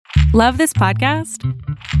Love this podcast?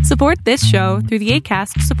 Support this show through the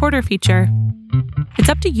Acast supporter feature. It's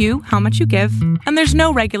up to you how much you give, and there's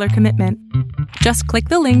no regular commitment. Just click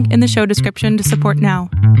the link in the show description to support now.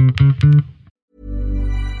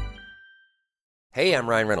 Hey, I'm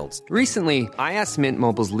Ryan Reynolds. Recently, I asked Mint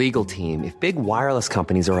Mobile's legal team if big wireless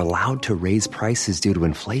companies are allowed to raise prices due to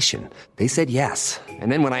inflation. They said yes.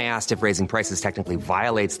 And then when I asked if raising prices technically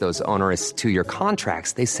violates those onerous two-year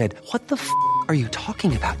contracts, they said, "What the f*** are you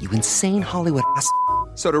talking about, you insane Hollywood ass?"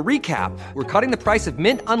 So to recap, we're cutting the price of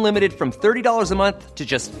Mint Unlimited from $30 a month to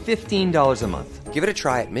just $15 a month. Give it a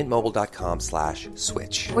try at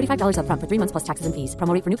mintmobile.com/switch. $45 up front for 3 months plus taxes and fees.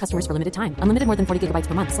 Promo rate for new customers for limited time. Unlimited more than 40 gigabytes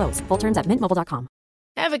per month. Slows full terms at mintmobile.com.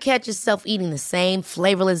 Ever catch yourself eating the same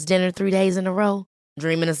flavorless dinner 3 days in a row?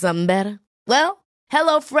 Dreaming of something better? Well,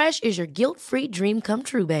 HelloFresh is your guilt-free dream come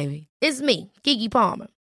true, baby. It's me, Keke Palmer.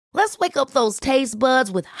 Let's wake up those taste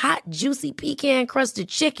buds with hot, juicy pecan-crusted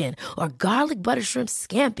chicken or garlic butter shrimp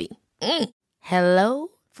scampi. Hello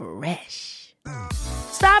Fresh.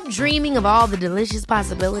 Stop dreaming of all the delicious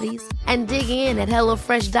possibilities and dig in at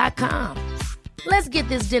HelloFresh.com. Let's get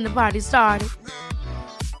this dinner party started.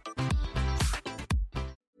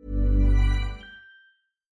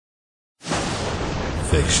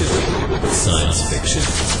 Fiction, science fiction,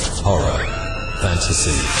 horror,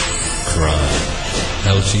 fantasy, crime,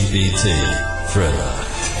 LGBT, thriller.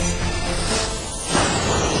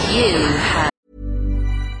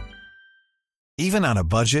 Even on a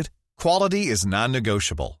budget, quality is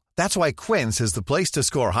non-negotiable. That's why Quince is the place to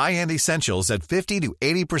score high-end essentials at 50 to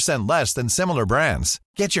 80% less than similar brands.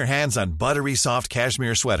 Get your hands on buttery soft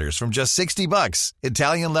cashmere sweaters from just $60,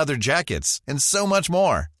 Italian leather jackets, and so much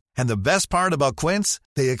more. And the best part about Quince,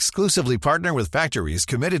 they exclusively partner with factories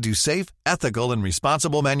committed to safe, ethical, and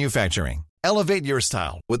responsible manufacturing. Elevate your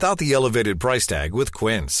style without the elevated price tag with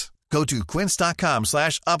Quince. Go to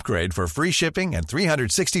quince.com/upgrade for free shipping and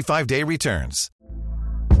 365-day returns.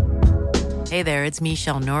 Hey there, it's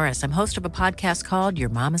Michelle Norris. I'm host of a podcast called Your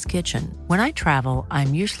Mama's Kitchen. When I travel,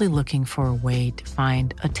 I'm usually looking for a way to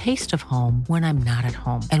find a taste of home when I'm not at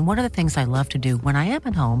home. And one of the things I love to do when I am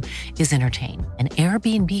at home is entertain. And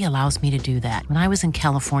Airbnb allows me to do that. When I was in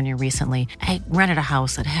California recently, I rented a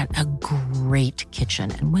house that had a great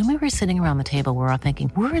kitchen. And when we were sitting around the table, we're all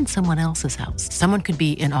thinking, we're in someone else's house. Someone could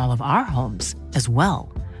be in all of our homes as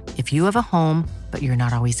well. If you have a home, but you're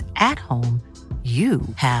not always at home, you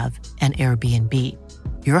have an Airbnb.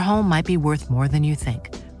 Your home might be worth more than you think.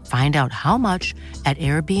 Find out how much at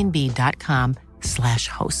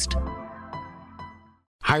airbnb.com/host.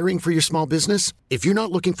 Hiring for your small business? If you're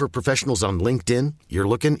not looking for professionals on LinkedIn, you're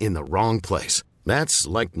looking in the wrong place. That's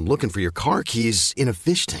like looking for your car keys in a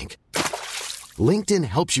fish tank. LinkedIn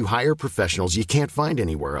helps you hire professionals you can't find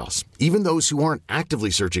anywhere else, even those who aren't actively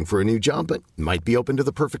searching for a new job but might be open to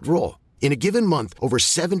the perfect role. In a given month, over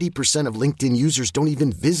 70% of LinkedIn users don't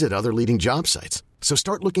even visit other leading job sites. So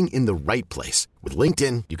start looking in the right place. With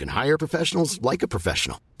LinkedIn, you can hire professionals like a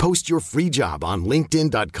professional. Post your free job on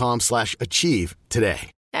linkedin.com/achieve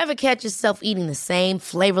today. Ever catch yourself eating the same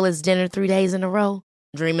flavorless dinner 3 days in a row?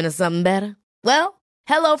 Dreaming of something better? Well,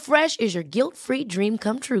 HelloFresh is your guilt-free dream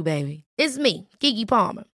come true, baby. It's me, Keke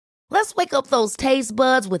Palmer. Let's wake up those taste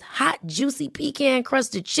buds with hot, juicy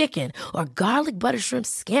pecan-crusted chicken or garlic butter shrimp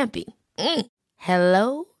scampi.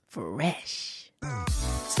 Hello Fresh.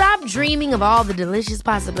 Stop dreaming of all the delicious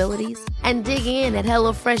possibilities and dig in at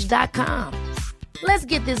HelloFresh.com. Let's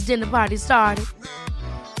get this dinner party started.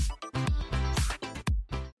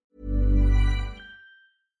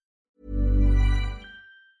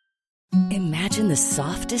 Imagine the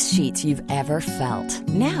softest sheets you've ever felt.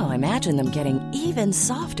 Now imagine them getting even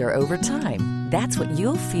softer over time. That's what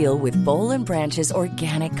you'll feel with Boll & Branch's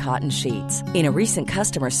organic cotton sheets. In a recent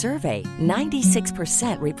customer survey,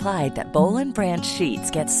 96% replied that Boll & Branch sheets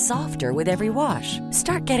get softer with every wash.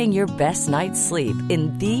 Start getting your best night's sleep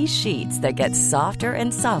in these sheets that get softer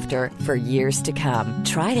and softer for years to come.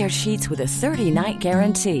 Try their sheets with a 30-night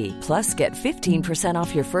guarantee. Plus, get 15%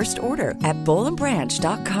 off your first order at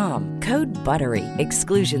bollandbranch.com. Code BUTTERY.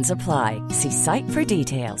 Exclusions apply. See site for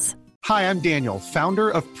details. Hi, I'm Daniel, founder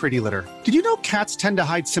of Pretty Litter. Did you know cats tend to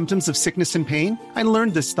hide symptoms of sickness and pain? I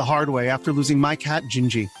learned this the hard way after losing my cat,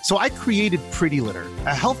 Gingy. So I created Pretty Litter,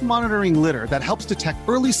 a health monitoring litter that helps detect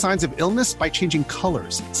early signs of illness by changing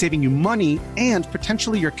colors, saving you money and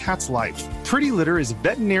potentially your cat's life. Pretty Litter is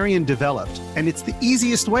veterinarian developed, and it's the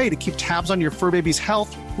easiest way to keep tabs on your fur baby's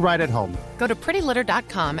health right at home. Go to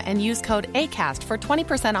prettylitter.com and use code ACAST for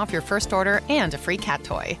 20% off your first order and a free cat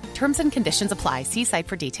toy. Terms and conditions apply. See site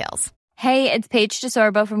for details. Hey, it's Paige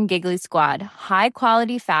DeSorbo from Giggly Squad. High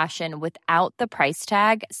quality fashion without the price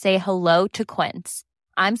tag. Say hello to Quince.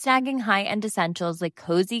 I'm snagging high-end essentials like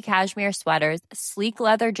cozy cashmere sweaters, sleek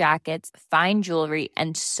leather jackets, fine jewelry,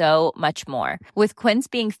 and so much more. With Quince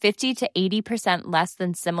being 50 to 80% less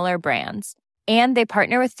than similar brands. And they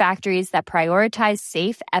partner with factories that prioritize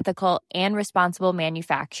safe, ethical, and responsible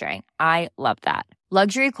manufacturing. I love that.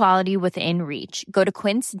 Luxury quality within reach. Go to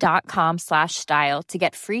quince.com/style to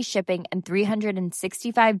get free shipping and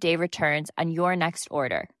 365-day returns on your next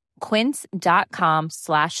order.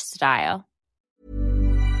 Quince.com/style.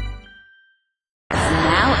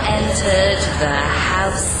 Now entered the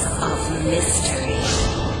House of Mystery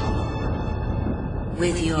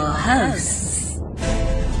with your hosts,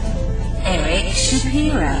 Eric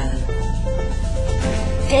Shapiro,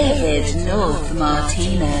 David North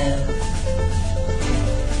Martino,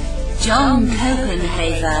 John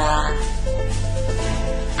Copenhaver,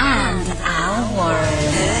 and Al Warren.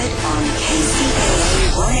 Heard on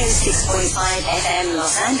KCAA 106.5 FM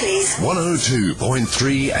Los Angeles,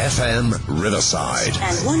 102.3 FM Riverside,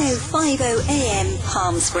 and 105.0 AM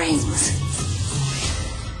Palm Springs.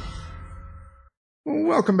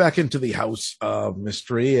 Welcome back into the House of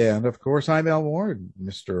Mystery, and of course, I'm Al Warren.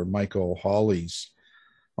 Mr. Michael Hawley's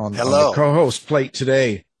on the co-host plate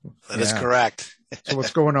today. That is correct. So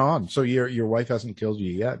what's going on? So your wife hasn't killed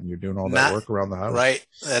you yet, and you're doing all that work around the house, right?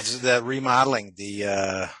 That's the remodeling.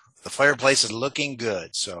 The fireplace is looking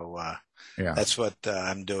good, so that's what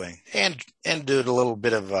I'm doing, and doing a little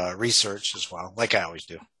bit of research as well, like I always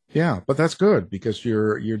do. Yeah, but that's good because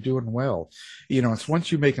you're doing well. You know, it's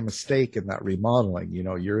once you make a mistake in that remodeling, you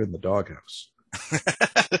know, you're in the doghouse.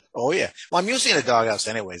 Oh yeah. Well, I'm using the doghouse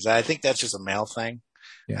anyways. I think that's just a male thing.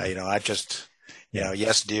 Yeah. I just,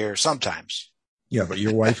 yes, dear, sometimes. Yeah, but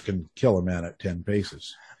your wife can kill a man at 10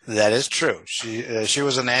 paces. That is true. She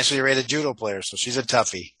was a nationally rated judo player, so she's a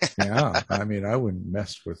toughie. Yeah, I mean, I wouldn't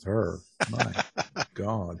mess with her. My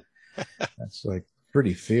God, that's like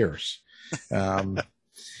pretty fierce.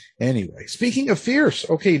 Anyway, speaking of fierce,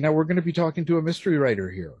 okay, now we're going to be talking to a mystery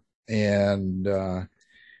writer here, and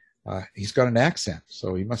he's got an accent,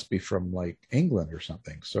 so he must be from like England or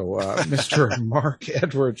something. So, Mr. Mark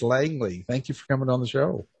Edwards Langley, thank you for coming on the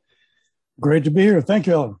show. Great to be here. Thank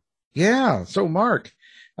you, Ellen. Yeah. So, Mark,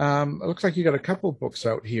 it looks like you got a couple of books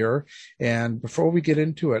out here. And before we get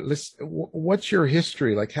into it, what's your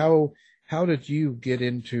history? Like, how did you get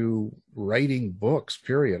into writing books,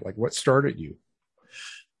 period? Like, what started you?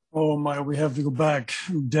 Oh, my, we have to go back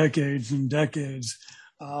decades and decades.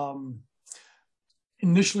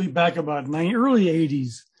 Initially, back about early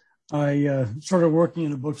 80s, I started working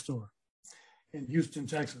in a bookstore in Houston,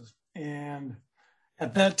 Texas. And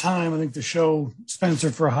at that time, I think the show Spencer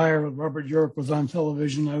for Hire with Robert York was on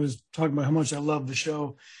television. I was talking about how much I loved the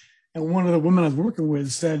show. And one of the women I was working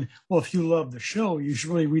with said, well, if you love the show, you should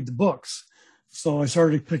really read the books. So I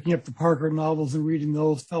started picking up the Parker novels and reading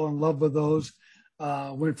those, fell in love with those.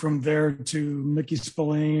 Went from there to Mickey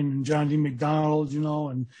Spillane and John D. McDonald,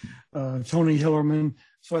 and Tony Hillerman.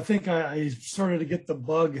 So I think I started to get the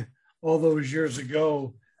bug all those years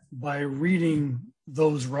ago by reading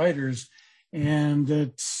those writers. And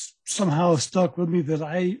it's somehow stuck with me that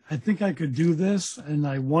I think I could do this, and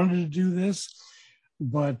I wanted to do this.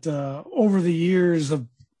 But over the years of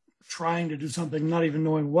trying to do something, not even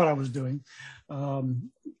knowing what I was doing,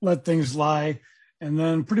 let things lie. And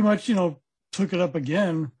then pretty much, took it up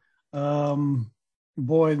again, in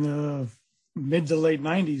the mid to late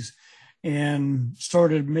 90s, and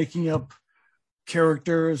started making up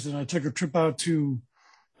characters. And I took a trip out to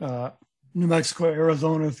New Mexico,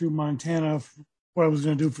 Arizona, through Montana, what I was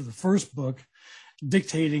going to do for the first book,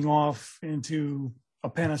 dictating off into a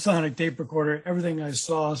Panasonic tape recorder, everything I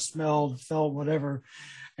saw, smelled, felt, whatever.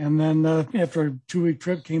 And then after a 2-week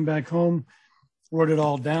trip, came back home, wrote it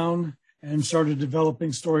all down, and started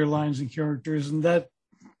developing storylines and characters. And that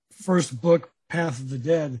first book, Path of the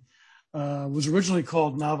Dead, was originally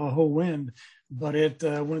called Navajo Wind, but it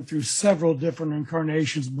went through several different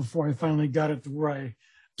incarnations before I finally got it to where I...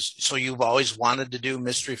 So you've always wanted to do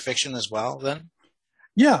mystery fiction as well, then?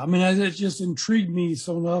 Yeah, I mean, it just intrigued me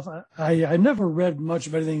so enough. I never read much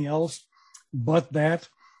of anything else but that,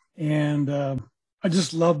 and I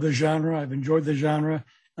just love the genre. I've enjoyed the genre,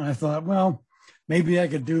 and I thought, well, maybe I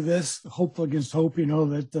could do this, hope against hope,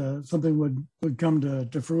 that something would come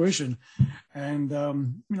to fruition. And,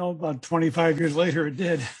 about 25 years later, it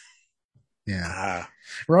did. Yeah.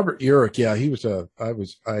 Robert Urich, yeah, he was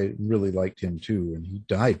I really liked him too. And he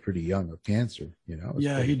died pretty young of cancer,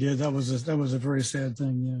 Yeah, he did. That was a very sad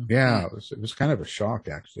thing. Yeah. It was kind of a shock,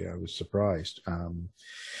 actually. I was surprised.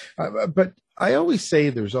 But I always say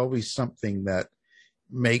there's always something that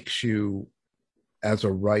makes you, as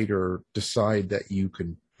a writer, decide that you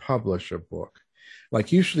can publish a book.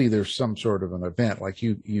 like usually there's some sort of an event, like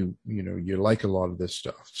you like a lot of this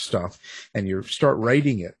stuff and you start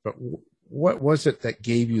writing it, but what was it that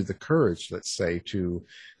gave you the courage, let's say, to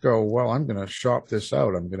go, well, I'm going to shop this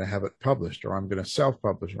out, I'm going to have it published, or I'm going to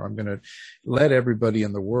self-publish, or I'm going to let everybody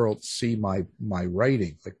in the world see my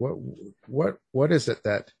writing? Like what is it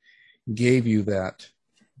that gave you that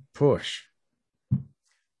push?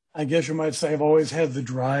 I guess you might say I've always had the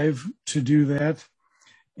drive to do that.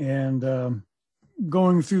 And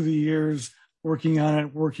going through the years, working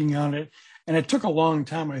on it. And it took a long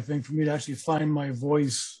time, I think, for me to actually find my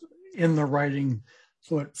voice in the writing.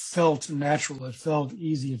 So it felt natural. It felt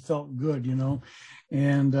easy. It felt good,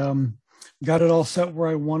 and got it all set where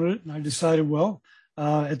I wanted it. And I decided, well,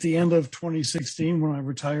 at the end of 2016, when I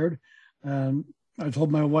retired, I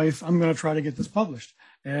told my wife, I'm going to try to get this published.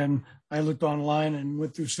 And I looked online and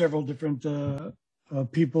went through several different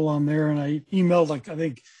people on there. And I emailed, I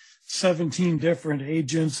think, 17 different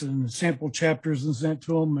agents and sample chapters and sent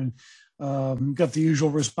to them, and got the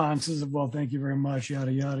usual responses of, well, thank you very much,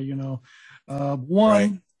 yada, yada,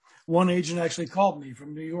 One agent actually called me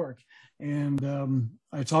from New York, and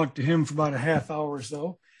I talked to him for about a half hour or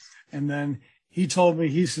so. And then he told me,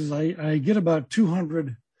 he says, I get about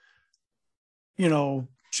 200,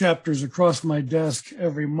 chapters across my desk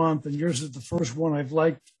every month, and yours is the first one I've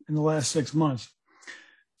liked in the last 6 months.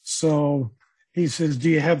 So he says, do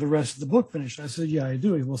you have the rest of the book finished? I said, yeah, I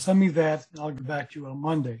do. He will send me that, and I'll get back to you on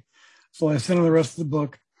Monday. So I sent him the rest of the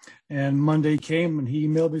book, and Monday came, and he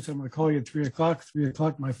emailed me, said, I'm going to call you at 3 o'clock. 3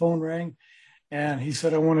 o'clock, my phone rang, and he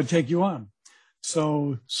said, I want to take you on.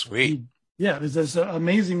 So sweet. It's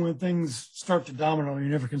amazing when things start to domino. You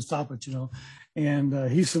never can stop it, And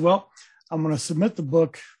he said, well, I'm going to submit the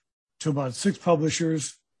book to about 6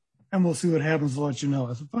 publishers, and we'll see what happens. I'll let you know.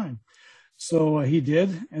 I said, fine. So he did.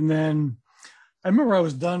 And then I remember I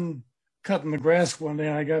was done cutting the grass one day,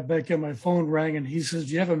 and I got back in, my phone rang, and he says,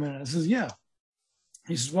 do you have a minute? I says, yeah.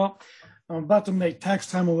 He says, well, I'm about to make tax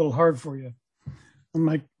time a little hard for you. I'm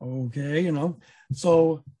like, okay,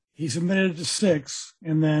 So he submitted it to 6,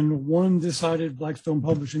 and then one decided, Blackstone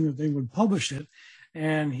Publishing, that they would publish it.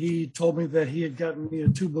 And he told me that he had gotten me a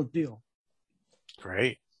 2-book deal.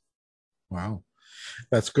 Great. Wow.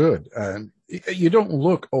 That's good. You don't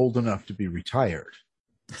look old enough to be retired.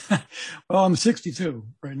 Well, I'm 62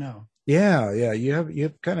 right now. Yeah. You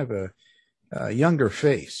have kind of a younger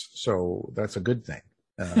face, so that's a good thing.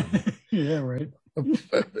 Yeah, right.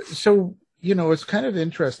 So, it's kind of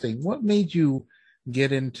interesting. What made you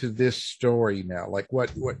get into this story now? Like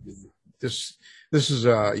what this is,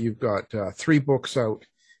 you've got 3 books out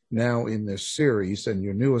now in this series, and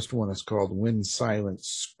your newest one is called When Silence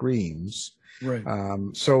Screams. Right.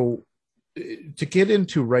 So to get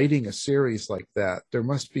into writing a series like that, there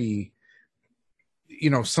must be,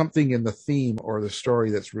 something in the theme or the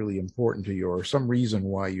story that's really important to you, or some reason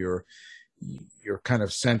why you're kind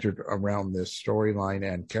of centered around this storyline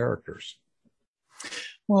and characters.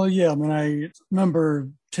 Well, yeah. I mean, I remember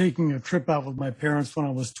taking a trip out with my parents when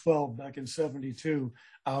I was 12 back in 72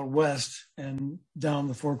 out west and down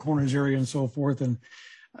the Four Corners area and so forth. And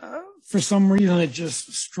for some reason, it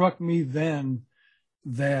just struck me then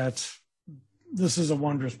that this is a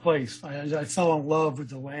wondrous place. I fell in love with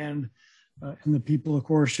the land and the people, of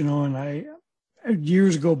course, and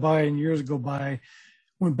years go by,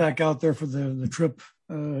 went back out there for the trip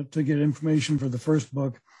to get information for the first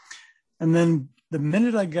book. And then the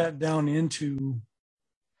minute I got down into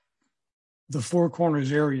the Four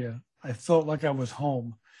Corners area, I felt like I was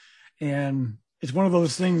home. And it's one of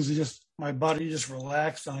those things that just, my body just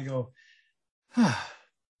relaxed, and I go,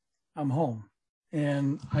 I'm home.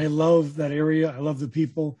 And I love that area. I love the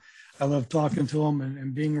people. I love talking to them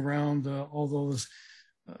and being around all those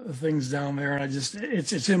things down there. And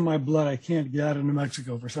it's in my blood. I can't get out of New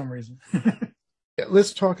Mexico for some reason.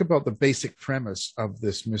 Let's talk about the basic premise of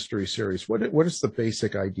this mystery series. What is the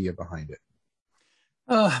basic idea behind it?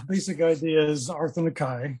 Basic idea is Arthur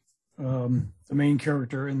Nakai, the main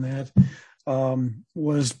character in that,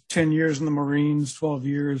 was 10 years in the Marines, 12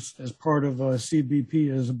 years as part of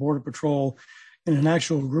CBP as a Border Patrol, in an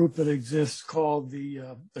actual group that exists called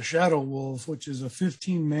the Shadow Wolves, which is a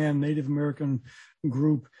 15-man Native American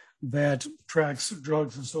group that tracks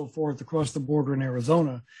drugs and so forth across the border in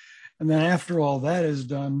Arizona. And then after all that is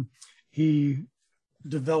done, he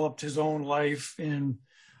developed his own life in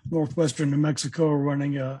northwestern New Mexico,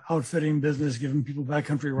 running a outfitting business, giving people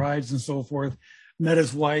backcountry rides and so forth. Met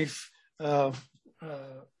his wife,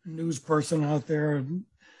 news person out there,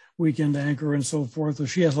 weekend anchor and so forth. So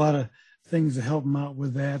she has a lot of things to help him out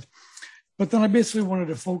with that. But then I basically wanted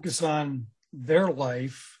to focus on their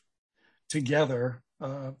life together,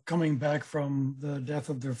 coming back from the death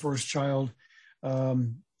of their first child,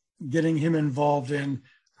 getting him involved in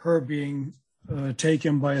her being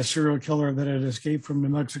taken by a serial killer that had escaped from New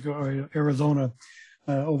Mexico or Arizona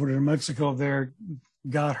over to New Mexico there,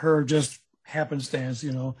 got her just happenstance,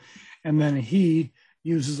 and then he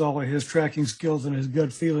uses all of his tracking skills and his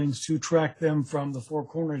gut feelings to track them from the Four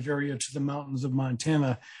Corners area to the mountains of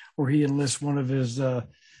Montana, where he enlists one of his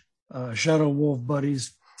shadow wolf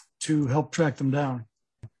buddies to help track them down.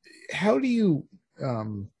 How do you,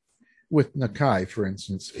 with Nakai, for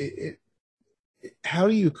instance, how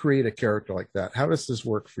do you create a character like that? How does this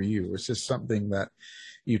work for you? Is this something that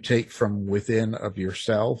you take from within of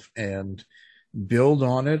yourself and build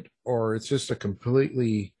on it, or it's just a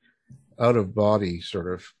completely out of body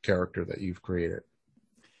sort of character that you've created?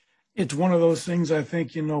 It's one of those things, I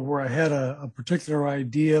think, where I had a particular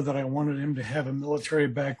idea that I wanted him to have a military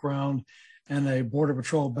background and a Border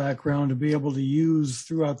Patrol background to be able to use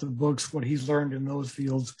throughout the books what he's learned in those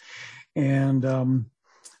fields. And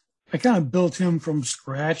I kind of built him from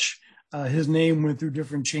scratch. His name went through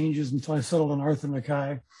different changes until I settled on Arthur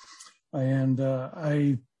Nakai. And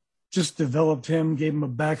I just developed him, gave him a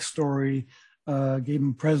backstory, gave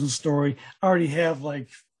him a present story. I already have I'm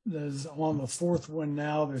on the fourth one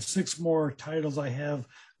now. There's 6 more titles I have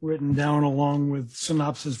written down along with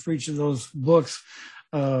synopsis for each of those books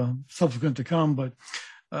subsequent to come. But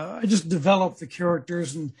I just developed the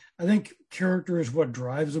characters, and I think character is what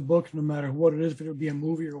drives a book, no matter what it is, if it would be a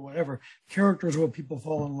movie or whatever. Character is what people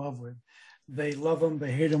fall in love with. They love them,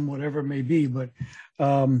 they hate them, whatever it may be. But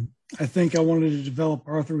I think I wanted to develop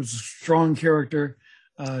Arthur as a strong character.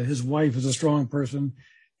 His wife is a strong person,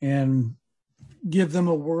 and give them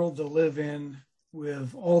a world to live in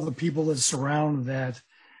with all the people that surround that,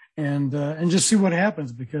 and just see what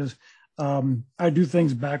happens, because I do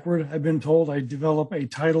things backward. I've been told I develop a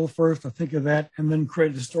title first, I think of that, and then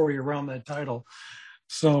create a story around that title.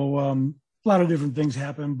 So a lot of different things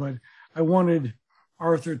happen, but I wanted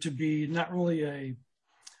Arthur to be not really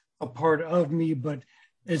a part of me, but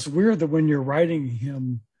it's weird that when you're writing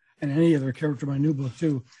him, and any other character in my new book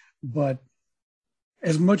too, but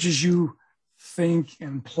as much as you think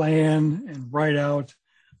and plan and write out,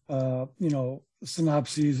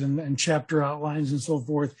 synopses and chapter outlines and so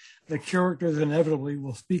forth, the characters inevitably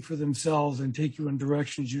will speak for themselves and take you in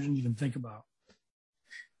directions you didn't even think about.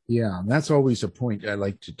 Yeah, and that's always a point I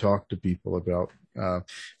like to talk to people about.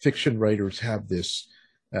 Fiction writers have this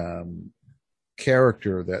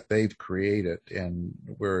character that they've created, and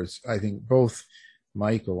whereas I think both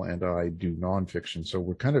Michael and I do nonfiction, so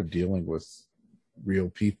we're kind of dealing with real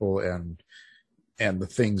people and the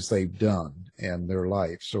things they've done and their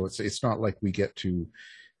life. So it's not like we get to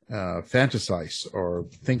fantasize or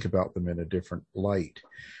think about them in a different light.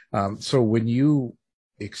 So when you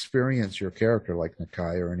experience your character like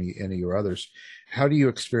Nakai or any of your others, how do you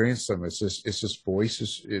experience them? Is this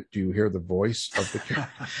voices? Do you hear the voice of the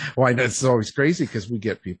character? Well, it's always crazy because we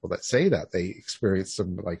get people that say that they experience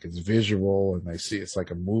them like it's visual and they see it's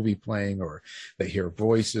like a movie playing, or they hear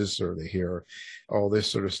voices, or they hear all this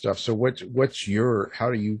sort of stuff. So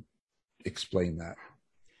how do you explain that?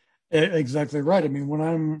 Exactly right. I mean, when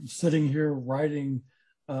I'm sitting here writing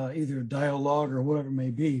either dialogue or whatever it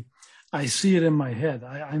may be, I see it in my head.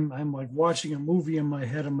 I'm like watching a movie in my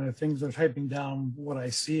head, and my things are typing down what I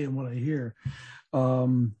see and what I hear.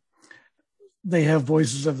 They have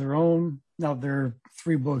voices of their own. Now they're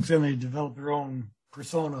 3 books in, they develop their own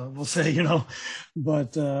persona, we'll say,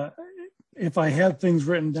 but if I have things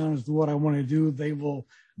written down as to what I want to do, they will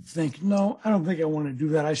think, no, I don't think I want to do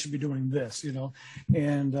that. I should be doing this,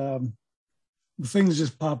 and things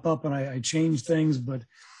just pop up and I change things, but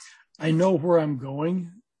I know where I'm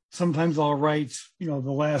going. Sometimes I'll write, the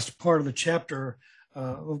last part of the chapter,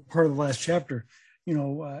 as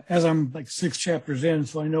I'm like 6 chapters in,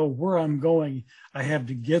 so I know where I'm going. I have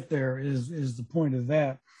to get there is the point of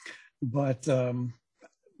that. But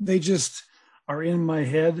they just are in my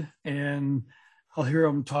head, and I'll hear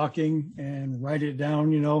them talking and write it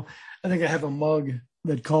down. I think I have a mug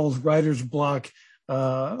that calls writer's block,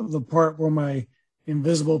 the part where my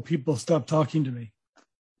invisible people stop talking to me.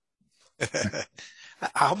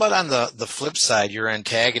 How about on the flip side, your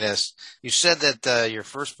antagonist? You said that your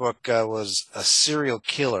first book was a serial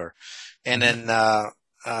killer, and then Al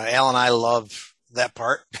and I love that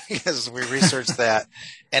part because we researched that.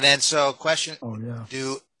 And then, so question: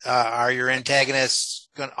 are your antagonists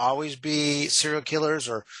going to always be serial killers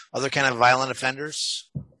or other kind of violent offenders?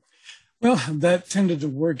 Well, that tended to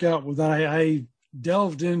work out with that. I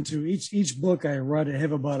delved into each book I write. I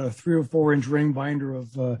have about a 3 or 4 inch ring binder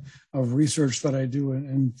of research that I do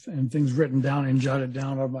and things written down and jotted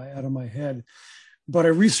down out of my head. But I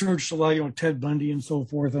researched a lot, Ted Bundy and so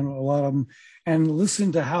forth, and a lot of them, and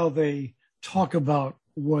listened to how they talk about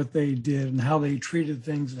what they did and how they treated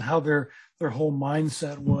things and how their whole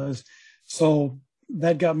mindset was. So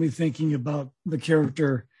that got me thinking about the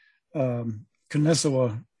character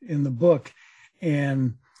Kanesawa in the book.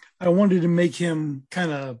 And I wanted to make him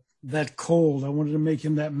kind of that cold. I wanted to make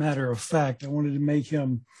him that matter of fact. I wanted to make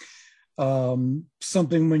him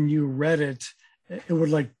something when you read it, it would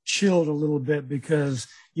like chilled a little bit because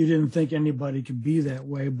you didn't think anybody could be that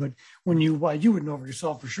way. But when you would know for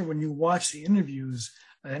yourself for sure, when you watch the interviews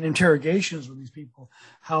and interrogations with these people,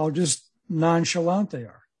 how just nonchalant they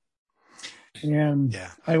are. And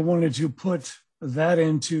I wanted to put that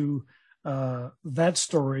into that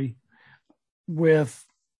story with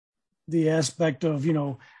the aspect of,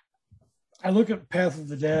 I look at Path of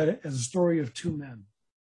the Dead as a story of two men,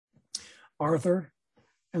 Arthur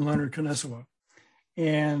and Leonard Kanesawa.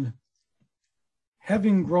 And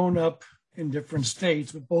having grown up in different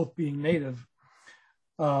states, but both being native,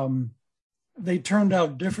 they turned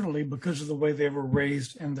out differently because of the way they were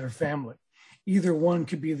raised and their family. Either one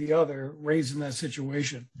could be the other, raised in that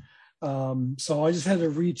situation. So I just had to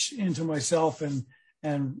reach into myself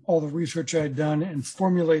and all the research I'd done and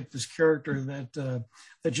formulate this character that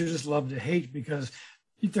you just love to hate, because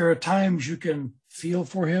there are times you can feel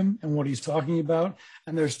for him and what he's talking about,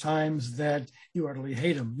 and there's times that you utterly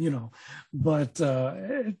hate him, But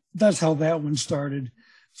that's how that one started.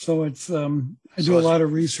 So it's I do a lot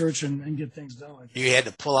of research and get things done. You had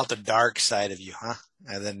to pull out the dark side of you, huh?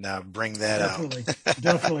 And then bring that out.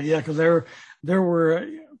 Definitely, yeah. Because there were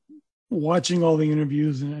watching all the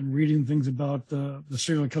interviews and reading things about the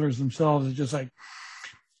serial killers themselves. It's just like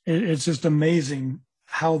it's just amazing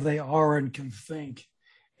how they are and can think.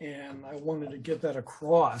 And I wanted to get that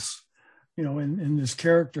across, in this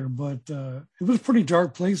character. But it was a pretty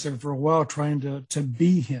dark place there for a while, trying to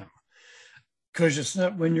be him. Because it's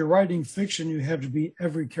not, when you're writing fiction, you have to be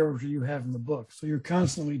every character you have in the book. So you're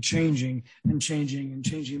constantly changing and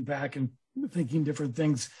changing back and thinking different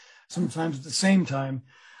things, sometimes at the same time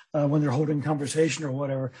when they're holding conversation or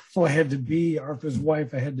whatever. So I had to be Arthur's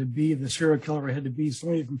wife. I had to be the serial killer. I had to be so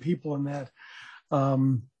many different people in that.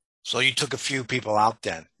 So you took a few people out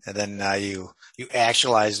then, and then you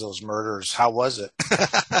actualized those murders. How was it?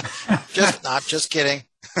 Just kidding.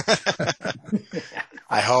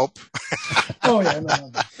 I hope. Oh yeah,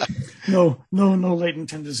 no latent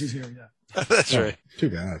tendencies here. Yeah, that's right. Too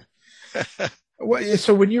bad. Well,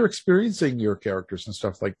 so when you're experiencing your characters and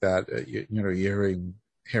stuff like that, you're hearing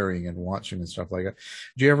and watching and stuff like that,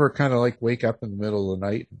 do you ever kind of like wake up in the middle of the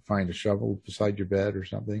night and find a shovel beside your bed or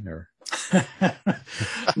something? Or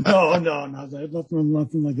no,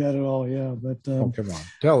 nothing like that at all. Yeah, but come on,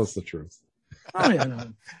 tell us the truth. Oh yeah,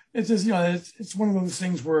 no. It's just it's one of those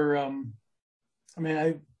things where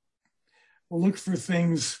I look for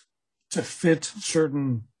things to fit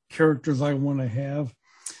certain characters I want to have.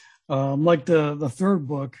 Like the third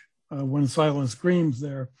book, When Silence Screams,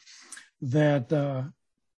 there, that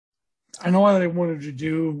I know what I wanted to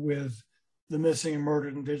do with the missing and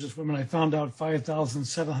murdered Indigenous women. I found out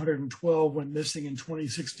 5,712 went missing in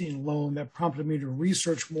 2016 alone. That prompted me to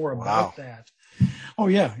research more about that. Oh,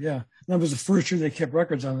 yeah. That was the first year they kept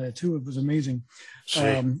records on that, too. It was amazing.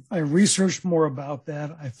 I researched more about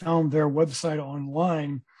that. I found their website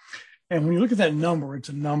online. And when you look at that number, it's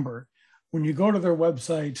a number. When you go to their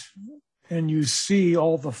website and you see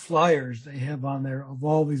all the flyers they have on there of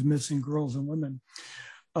all these missing girls and women,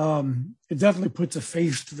 it definitely puts a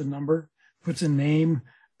face to the number, puts a name,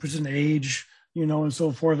 puts an age, and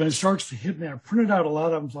so forth. And it starts to hit me. I printed out a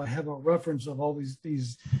lot of them, so I have a reference of all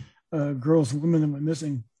these girls and women that went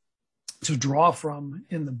missing to draw from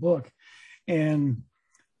in the book. And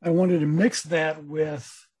I wanted to mix that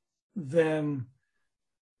with then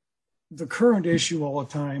the current issue all the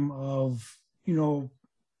time of,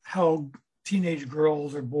 how teenage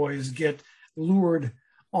girls or boys get lured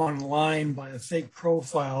online by a fake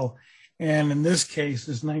profile. And in this case,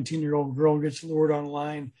 this 19-year-old girl gets lured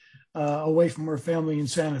online away from her family in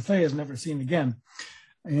Santa Fe, is never seen again.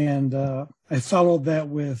 And I followed that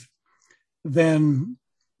with then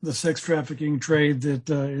the sex trafficking trade that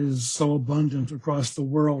is so abundant across the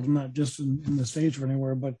world, not just in the States or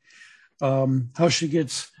anywhere, but how she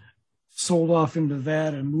gets sold off into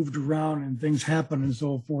that and moved around and things happen and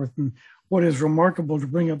so forth. And what is remarkable, to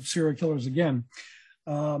bring up serial killers again,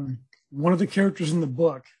 one of the characters in the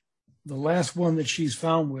book, the last one that she's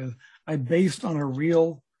found with, I based on a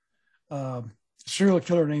real serial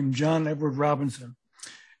killer named John Edward Robinson.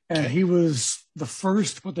 And he was the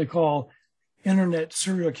first, what they call, internet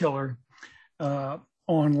serial killer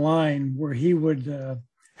online, where he would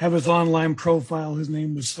have his online profile. His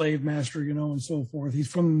name was Slave Master, and so forth. He's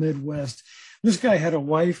from the Midwest. This guy had a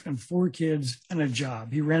wife and 4 kids and a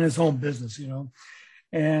job. He ran his own business,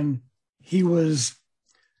 and he was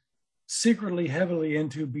secretly heavily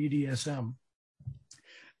into BDSM.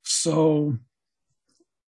 So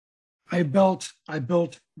I built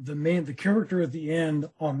the character at the end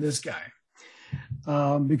on this guy,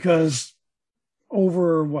 because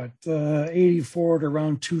over 84 to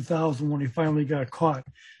around 2000, when he finally got caught,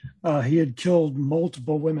 he had killed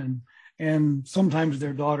multiple women and sometimes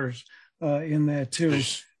their daughters in that too.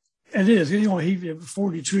 It is, he, a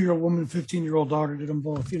 42-year-old woman, 15-year-old daughter, did them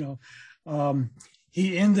both,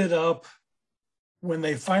 he ended up, when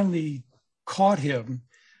they finally caught him,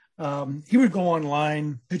 he would go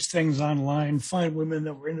online, pitch things online, find women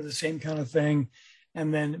that were into the same kind of thing,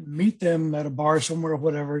 and then meet them at a bar somewhere or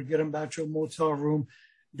whatever, get them back to a motel room,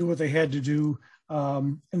 do what they had to do,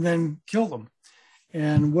 and then kill them.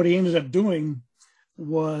 And what he ended up doing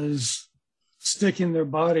was sticking their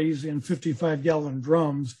bodies in 55-gallon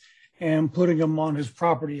drums and putting them on his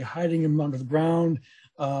property, hiding them under the ground,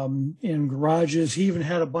 in garages. He even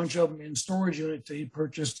had a bunch of them in storage units that he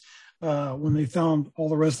purchased when they found all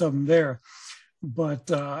the rest of them there. But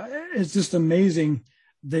it's just amazing.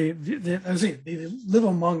 They live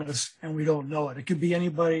among us and we don't know it. It could be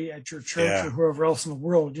anybody at your church or whoever else in the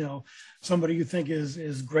world, somebody you think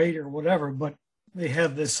is great or whatever, but they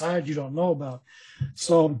have this side you don't know about.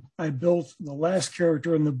 So I built the last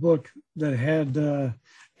character in the book that had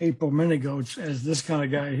April Minigoats as this kind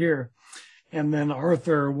of guy here. And then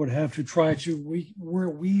Arthur would have to try to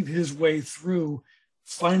weave his way through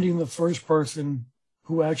finding the first person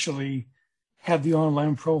who actually had the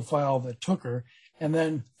online profile that took her, and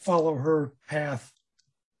then follow her path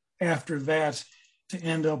after that to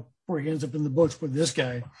end up where he ends up in the books with this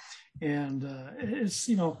guy. And it's,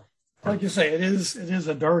 like you say, it is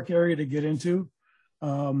a dark area to get into.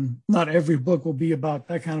 Not every book will be about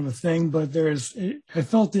that kind of a thing, but I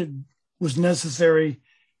felt it was necessary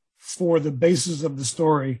for the basis of the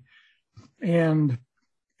story. And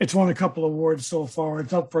it's won a couple of awards so far.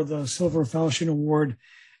 It's up for the Silver Falchion Award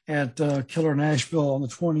at Killer Nashville on the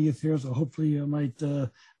 20th here, so hopefully I might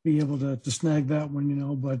be able to snag that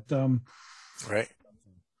one, but right.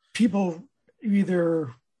 People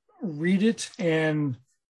either read it and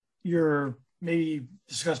you're maybe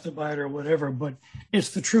disgusted by it or whatever, but it's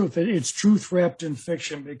the truth. It's truth wrapped in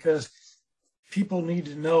fiction, because people need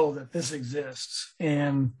to know that this exists.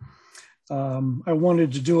 And I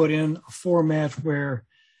wanted to do it in a format where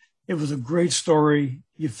it was a great story.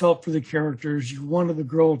 You felt for the characters. You wanted the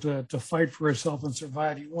girl to fight for herself and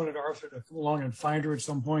survive. You wanted Arthur to come along and find her at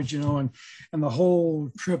some point, and the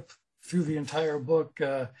whole trip through the entire book.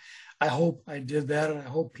 I hope I did that, and I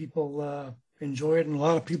hope people enjoy it, and a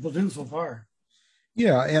lot of people do so far.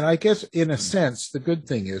 Yeah, and I guess in a sense, the good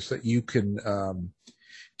thing is that you can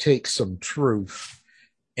take some truth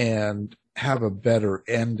and have a better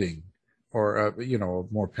ending, or a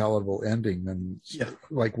more palatable ending than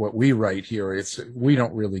like what we write here.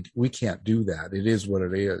 We can't do that. It is what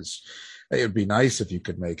it is. It would be nice if you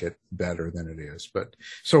could make it better than it is. But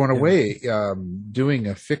so in a way, doing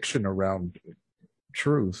a fiction around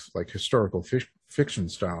truth, like historical fiction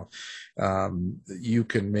style, you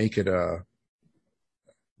can make it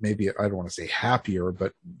maybe, I don't want to say happier,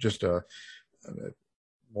 but just a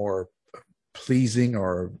more pleasing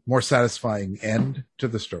or more satisfying end to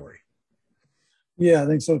the story. Yeah, I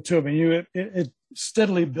think so too. I mean, it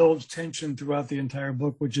steadily builds tension throughout the entire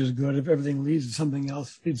book, which is good. If everything leads to something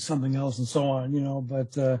else, leads to something else, and so on,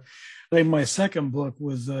 But I think my second book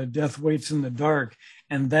was Death Waits in the Dark,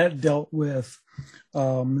 and that dealt with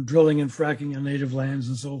drilling and fracking on native lands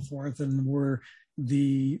and so forth, and were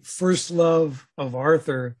the first love of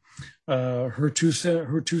Arthur. Her two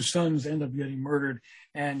sons end up getting murdered,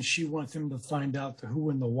 and she wants him to find out the who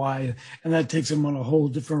and the why, and that takes him on a whole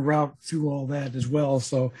different route through all that as well.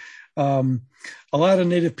 So a lot of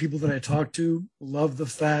Native people that I talk to love the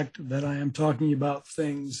fact that I am talking about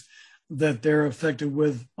things that they're affected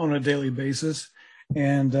with on a daily basis,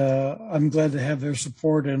 and I'm glad to have their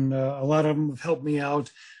support, and a lot of them have helped me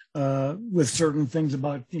out with certain things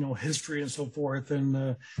about history and so forth,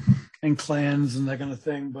 and clans and that kind of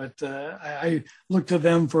thing. But I look to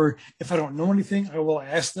them for, if I don't know anything, I will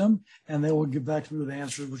ask them, and they will get back to me with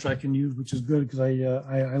answers which I can use, which is good, because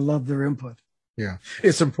I love their input. Yeah,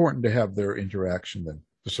 it's important to have their interaction, then,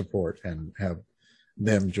 the support, and have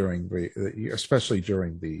them especially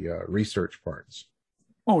during the research parts.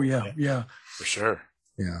 Oh yeah, for sure.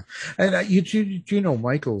 Yeah, and you know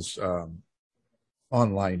Michael's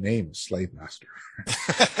online name is Slave Master.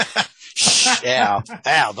 Shh, Al,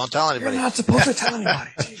 don't tell anybody. You're not supposed to tell anybody.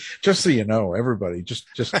 Just so you know, everybody, just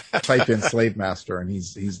type in Slave Master and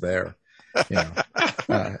he's there. You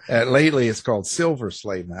know, lately it's called Silver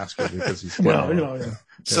Slave Master because he's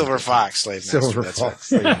Silver Fox Slave Master. Silver Fox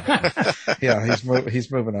Slave Master. Yeah, he's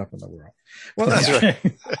moving up in the world. Well, that's right.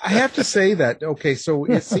 I have to say that. Okay, so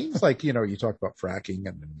it seems like you talk about fracking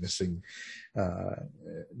and missing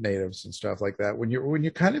natives and stuff like that. When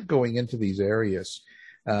you're kind of going into these areas,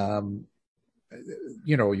 you're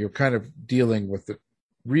kind of dealing with the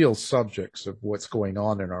real subjects of what's going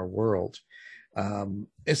on in our world.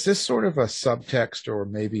 Is this sort of a subtext or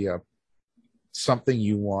maybe something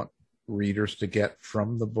you want readers to get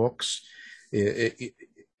from the books?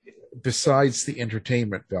 Besides the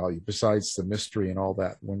entertainment value, besides the mystery and all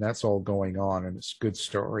that, when that's all going on and it's a good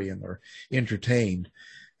story and they're entertained,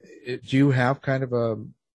 do you have kind of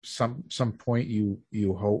some point you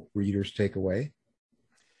hope readers take away?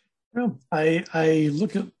 Well, I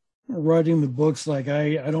look at writing the books like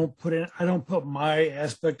I don't put my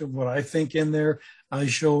aspect of what I think in there. I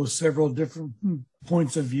show several different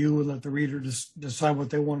points of view and let the reader decide what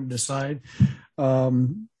they want to decide.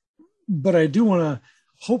 But I do want to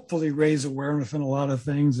hopefully raise awareness on a lot of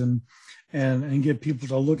things and get people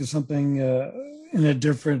to look at something in a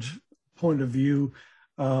different point of view.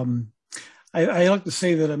 I like to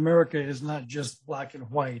say that America is not just black and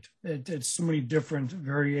white. It's so many different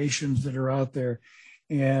variations that are out there.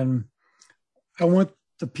 And I want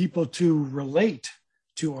the people to relate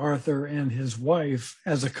to Arthur and his wife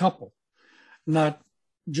as a couple, not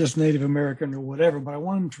just Native American or whatever, but I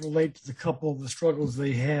want them to relate to the couple, the struggles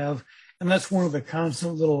they have. And that's one of the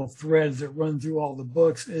constant little threads that run through all the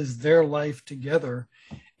books is their life together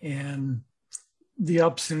and the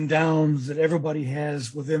ups and downs that everybody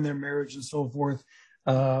has within their marriage and so forth,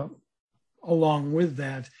 along with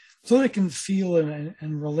that, so they can feel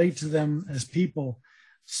and relate to them as people.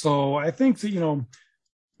 So I think that,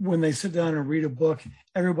 when they sit down and read a book,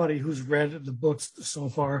 everybody who's read the books so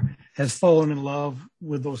far has fallen in love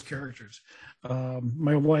with those characters.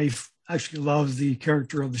 My wife actually loves the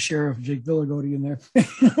character of the sheriff, Jake Villigodi, in there,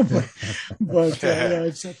 but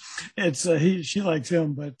she likes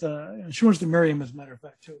him, but she wants to marry him, as a matter of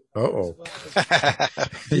fact, too.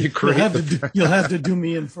 You'll have to do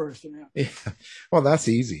me in first. Yeah. Well, that's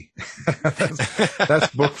easy.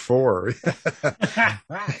 that's book 4.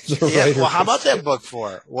 Well, how about that book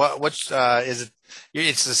 4? What's is it?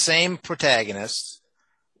 It's the same protagonist.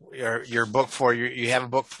 Your book 4. You have a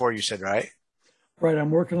book 4. You said, right? Right,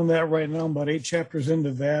 I'm working on that right now. I'm about 8 chapters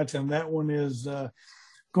into that, and that one is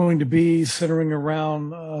going to be centering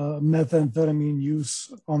around methamphetamine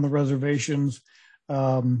use on the reservations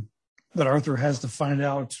that Arthur has to find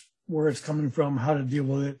out where it's coming from, how to deal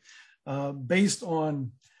with it, based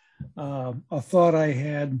on a thought I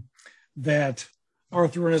had that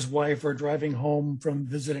Arthur and his wife are driving home from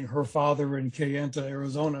visiting her father in Kayenta,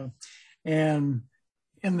 Arizona, and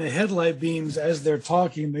in the headlight beams, as they're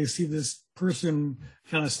talking, they see this person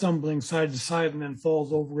kind of stumbling side to side and then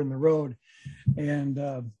falls over in the road. And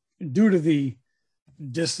due to the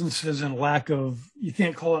distances and lack of, you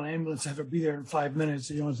can't call an ambulance, have it be there in 5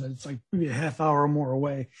 minutes. It's like maybe a half hour or more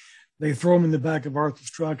away. They throw him in the back of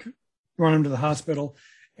Arthur's truck, run him to the hospital,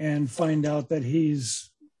 and find out that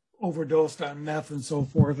he's overdosed on meth and so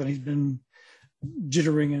forth. And he's been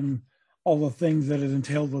jittering and all the things that is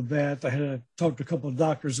entailed with that. I had to talk to a couple of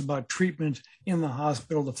doctors about treatment in the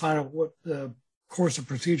hospital to find out what the course of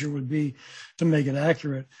procedure would be to make it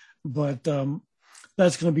accurate. But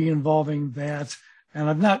that's going to be involving that. And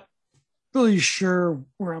I'm not really sure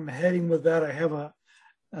where I'm heading with that. I have a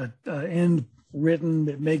end written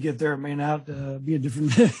that may get there, it may not be a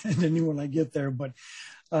different ending when I get there. But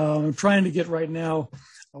I'm trying to get right now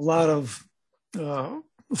a lot of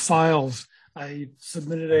files. I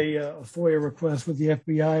submitted a FOIA request with the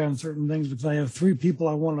FBI on certain things because I have 3 people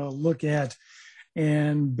I want to look at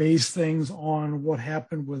and base things on what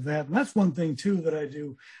happened with that. And that's one thing, too, that I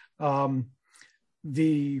do.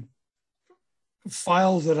 The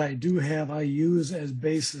files that I do have, I use as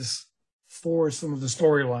basis for some of the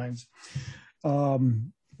storylines.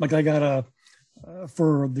 Like I got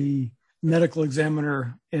for the medical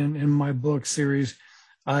examiner in my book series,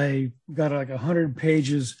 I got like 100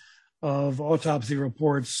 pages of autopsy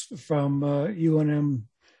reports from UNM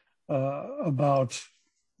about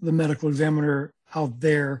the medical examiner out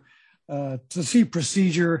there to see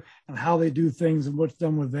procedure and how they do things and what's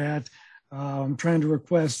done with that. I'm trying to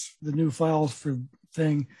request the new files for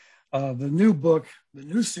thing. The new book, the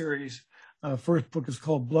new series, first book is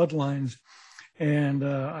called Bloodlines. And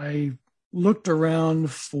I looked around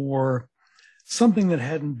for something that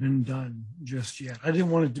hadn't been done just yet. I didn't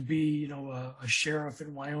want it to be, a sheriff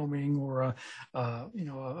in Wyoming or a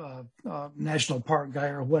national park guy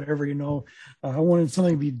or whatever, I wanted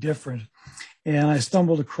something to be different. And I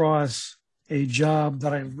stumbled across a job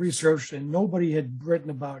that I researched and nobody had written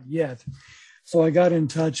about yet. So I got in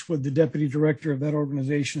touch with the deputy director of that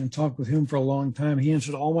organization and talked with him for a long time. He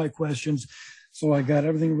answered all my questions. So I got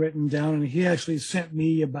everything written down, and he actually sent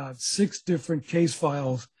me about 6 different case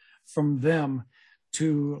files from them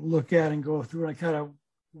to look at and go through. And I kind of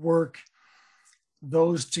work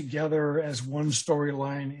those together as one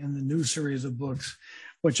storyline in the new series of books,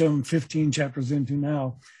 which I'm 15 chapters into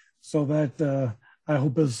now. So that I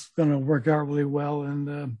hope is going to work out really well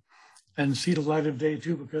and see the light of day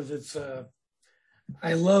too, because it's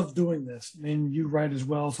I love doing this. I mean, you write as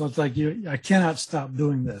well, so it's like I cannot stop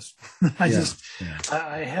doing this.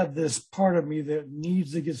 I have this part of me that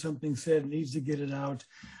needs to get something said, needs to get it out.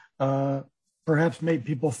 Perhaps make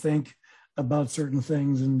people think about certain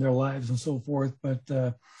things in their lives and so forth. But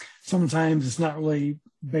sometimes it's not really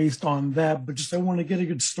based on that, but just I want to get a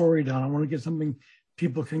good story down. I want to get something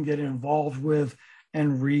people can get involved with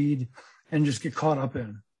and read and just get caught up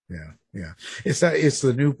in. Yeah. It's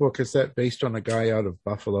the new book. Is that based on a guy out of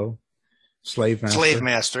Buffalo? Slave Master. Slave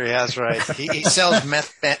Master, yeah, that's right. He sells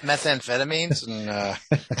methamphetamines and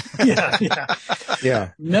yeah.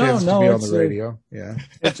 No, be on the radio. Yeah,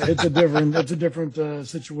 it's a different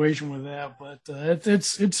situation with that, but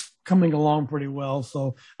it's coming along pretty well.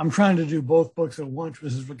 So I'm trying to do both books at once,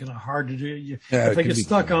 which is kind of hard to do. If I get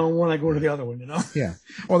stuck on one, I go to the other one. Yeah.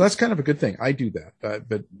 Well, that's kind of a good thing. I do that,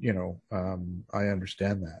 but I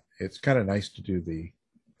understand that it's kind of nice to do the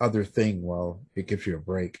other thing while it gives you a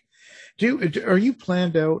break. Are you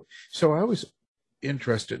planned out? So I was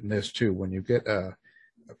interested in this too. When you get a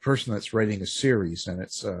person that's writing a series and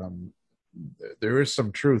it's there is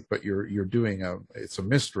some truth, but you're doing it's a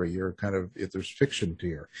mystery. You're kind of, if there's fiction to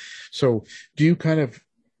here. So do you kind of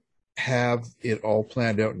have it all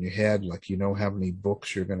planned out in your head? Like, how many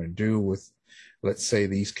books you're going to do with, let's say,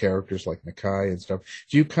 these characters like Nakai and stuff.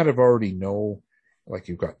 Do you kind of already know? Like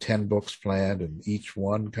you've got 10 books planned and each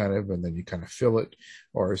one kind of, and then you kind of fill it?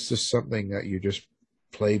 Or is this something that you just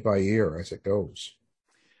play by ear as it goes?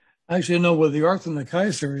 Actually, no, with the Arthur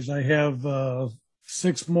Nakai series, I have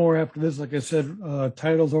 6 more after this. Like I said,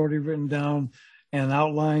 titles already written down and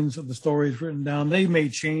outlines of the stories written down. They may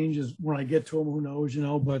change as when I get to them, who knows,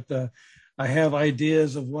 but I have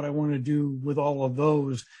ideas of what I want to do with all of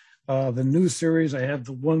those. The new series, I have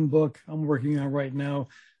the 1 book I'm working on right now.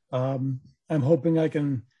 I'm hoping I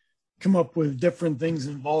can come up with different things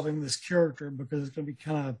involving this character, because it's going to be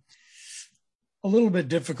kind of a little bit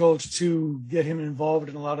difficult to get him involved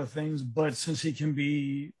in a lot of things. But since he can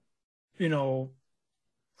be,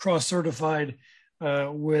 cross-certified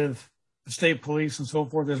with the state police and so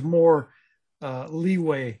forth, there's more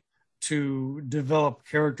leeway to develop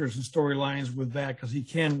characters and storylines with that, because he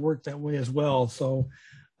can work that way as well. So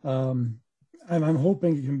I'm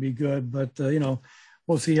hoping it can be good, but,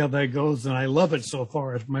 we'll see how that goes. And I love it so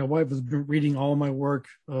far. My wife has been reading all my work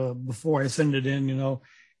before I send it in,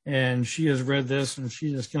 and she has read this and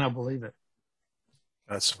she just cannot believe it.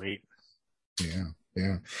 That's sweet.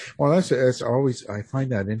 Yeah. Well, that's always, I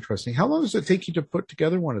find that interesting. How long does it take you to put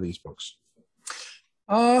together one of these books?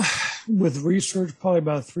 With research, probably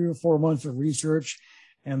about 3 or 4 months of research,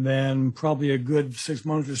 and then probably a good 6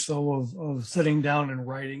 months or so of sitting down and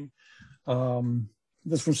writing.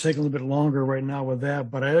 This one's taking a little bit longer right now with that,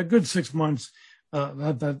 but I had a good 6 months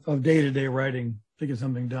of day-to-day writing to get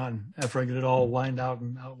something done after I get it all lined out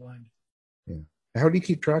and outlined. Yeah. How do you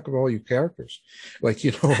keep track of all your characters? Like,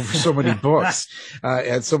 over so many books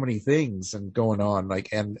and so many things and going on, like,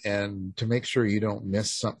 and to make sure you don't miss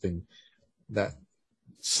something that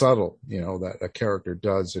subtle, that a character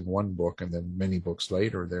does in one book, and then many books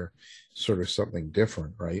later, they're sort of something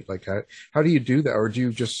different, right? Like, how do you do that? Or do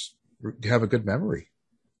you just have a good memory?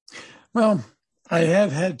 Well, I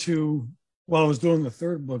have had to, while I was doing the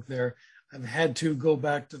 3rd book there, I've had to go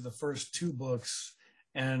back to the first 2 books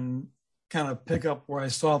and kind of pick up where I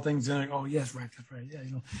saw things and oh, yes, right, that's right.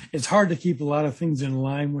 Yeah, it's hard to keep a lot of things in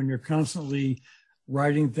line when you're constantly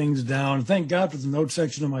writing things down. Thank God for the note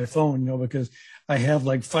section of my phone, because I have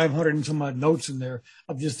like 500 and some odd notes in there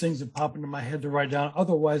of just things that pop into my head to write down.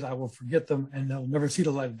 Otherwise, I will forget them and they'll never see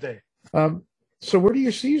the light of day. So where do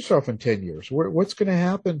you see yourself in 10 years? What's going to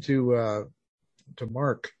happen to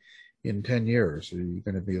Mark in 10 years? Are you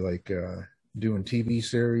going to be like doing TV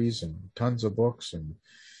series and tons of books and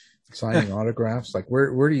signing autographs? Like,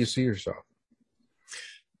 where do you see yourself?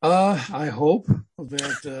 I hope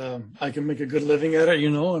that I can make a good living at it,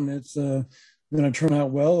 and it's going to turn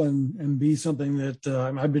out well and be something that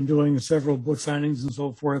I've been doing several book signings and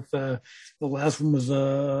so forth. The last one was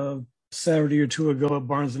a Saturday or two ago at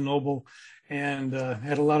Barnes & Noble, and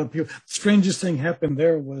had a lot of people. The strangest thing happened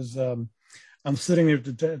there was I'm sitting there at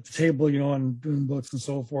the table, and doing books and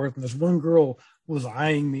so forth, and this one girl was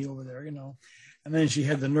eyeing me over there, and then she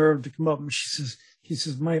had the nerve to come up and she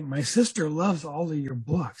says, my sister loves all of your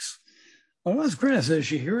books. Oh, that's great. I said, is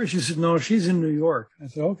she here? She said, no, she's in New York. I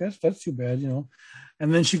said, okay, that's too bad,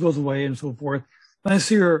 And then she goes away and so forth. And I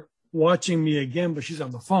see her watching me again, but she's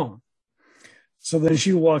on the phone. So then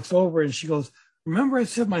she walks over and she goes, remember I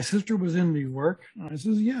said my sister was in New York? And I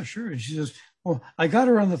says, yeah, sure. And she says, well, I got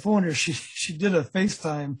her on the phone here. She did a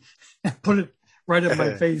FaceTime and put it right at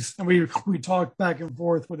my face. And we talked back and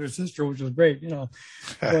forth with her sister, which was great,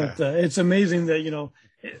 But it's amazing that,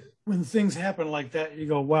 when things happen like that, you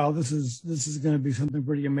go, wow, this is going to be something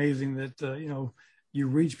pretty amazing that, you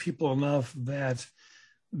reach people enough that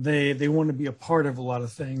they want to be a part of a lot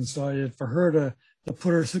of things. So for her to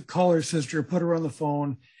call her sister, put her on the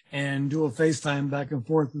phone and do a FaceTime back and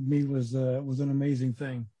forth with me was an amazing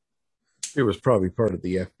thing. It was probably part of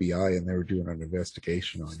the FBI and they were doing an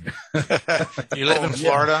investigation on you. You live in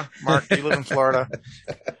Florida, Mark? Do you live in Florida?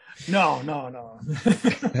 No.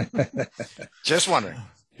 Just wondering.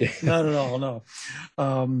 Not at all, no.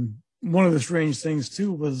 One of the strange things,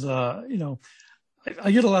 too, was, I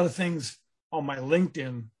get a lot of things on my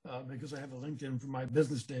LinkedIn because I have a LinkedIn for my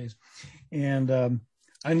business days. And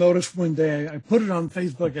I noticed one day, I put it on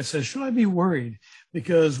Facebook, I said, should I be worried?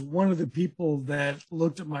 Because one of the people that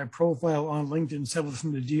looked at my profile on LinkedIn said it was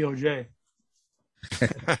from the DOJ.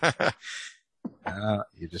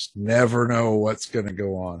 You just never know what's going to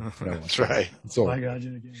go on. That's right. So, I got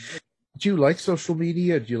you again. Do you like social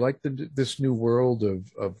media? Do you like this new world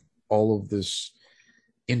of all of this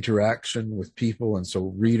interaction with people? And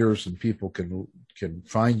so readers and people can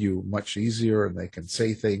find you much easier, and they can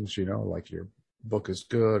say things, like your book is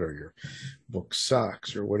good or your book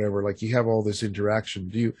sucks or whatever. Like, you have all this interaction.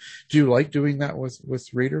 Do you like doing that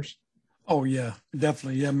with readers? Oh yeah,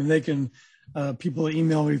 definitely. Yeah, I mean, they can. People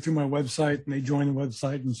email me through my website and they join the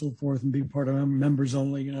website and so forth and be part of members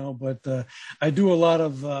only. But I do a lot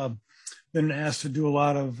of. Been asked to do a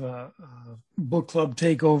lot of book club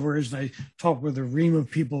takeovers, and I talk with a ream of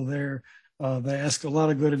people there. They ask a lot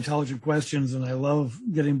of good, intelligent questions, and I love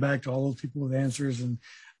getting back to all those people with answers. And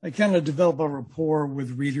I kind of develop a rapport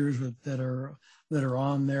with readers that are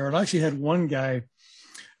on there. And I actually had one guy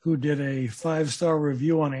who did a 5-star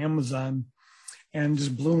review on Amazon and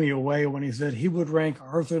just blew me away when he said he would rank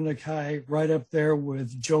Arthur Nakai right up there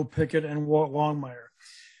with Joe Pickett and Walt Longmire.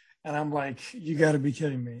 And I'm like, you got to be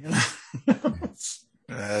kidding me.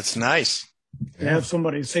 That's nice. To have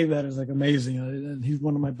somebody say that is like amazing. And he's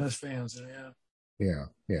one of my best fans. Yeah.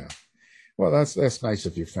 Well, that's nice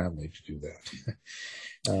of your family to do that.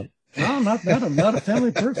 No, not that. I'm not a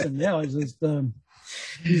family person. Yeah, it's just the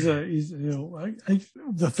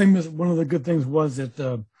thing is, one of the good things was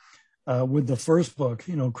that with the first book,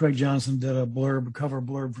 Craig Johnson did a cover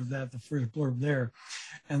blurb for that, the first blurb there,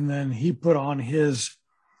 and then he put on his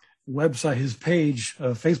website, his page,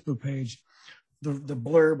 Facebook page, the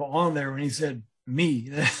blurb on there, and he said me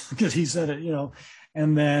because he said it,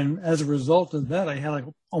 and then as a result of that, I had like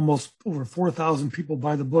almost over 4,000 people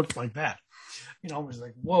buy the book like that. I was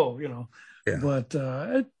like, whoa, Yeah. But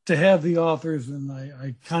to have the authors, and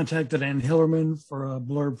I contacted Ann Hillerman for a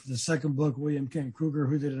blurb for the second book, William Kent Kruger,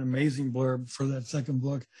 who did an amazing blurb for that second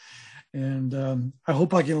book, and I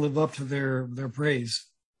hope I can live up to their praise.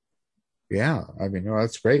 Yeah, I mean, no,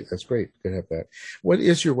 that's great. That's great. Good to have that. What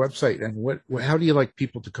is your website, and how do you like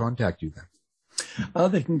people to contact you then?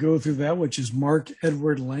 They can go through that, which is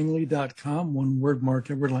markedwardlangley.com. One word,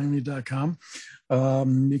 markedwardlangley.com.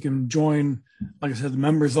 You can join, like I said, the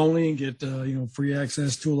members only, and get free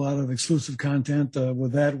access to a lot of exclusive content.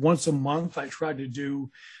 With that, once a month, I try to do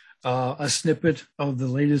a snippet of the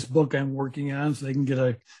latest book I'm working on, so they can get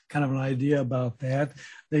a kind of an idea about that.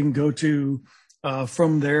 They can go to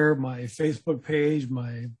from there my Facebook page,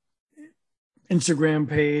 my Instagram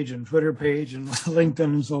page and Twitter page and LinkedIn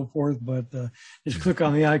and so forth, but just click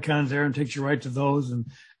on the icons there and takes you right to those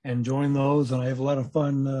and join those. And I have a lot of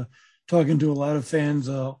fun talking to a lot of fans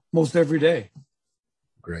most every day.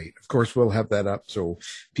 Great. Of course, we'll have that up so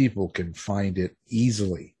people can find it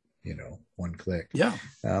easily, one click. Yeah.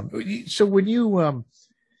 So when you're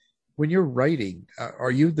writing, are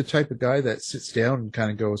you the type of guy that sits down and kind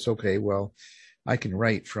of goes, okay, well, I can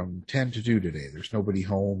write from 10 to 2 today. There's nobody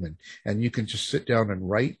home, and you can just sit down and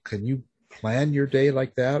write. Can you plan your day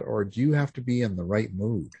like that, or do you have to be in the right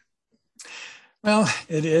mood? Well,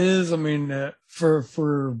 it is. I mean, for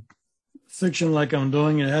fiction like I'm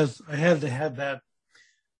doing, I have to have that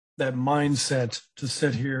mindset to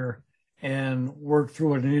sit here and work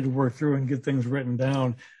through it. I need to work through and get things written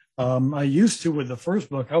down. I used to with the first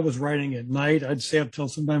book. I was writing at night. I'd stay up till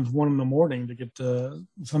sometimes 1 a.m. to get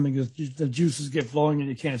something. The juices get flowing and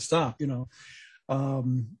you can't stop.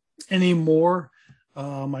 Anymore,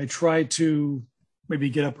 I try to maybe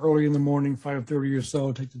get up early in the morning, 5:30 or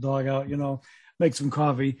so, take the dog out, make some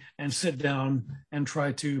coffee and sit down and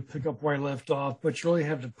try to pick up where I left off. But you really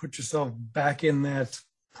have to put yourself back in that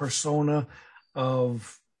persona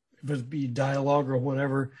of, if it be dialogue or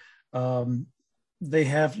whatever. You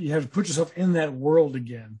have to put yourself in that world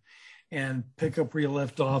again and pick up where you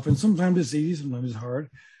left off. And sometimes it's easy, sometimes it's hard.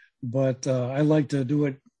 But I like to do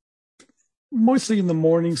it mostly in the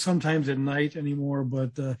morning, sometimes at night anymore.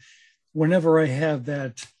 But whenever I have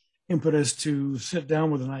that impetus to sit down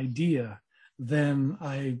with an idea, then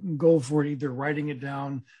I go for it, either writing it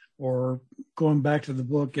down or going back to the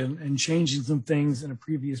book and changing some things in a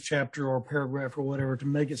previous chapter or paragraph or whatever to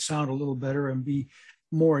make it sound a little better and be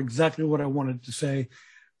more exactly what I wanted to say.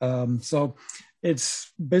 So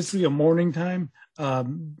it's basically a morning time,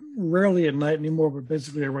 rarely at night anymore, but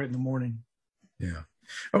basically I write in the morning. Yeah.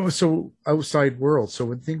 Oh, so outside world. So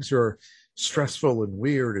when things are stressful and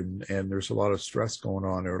weird and there's a lot of stress going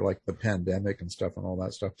on, or like the pandemic and stuff and all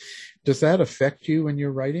that stuff, does that affect you when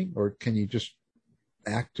you're writing, or can you just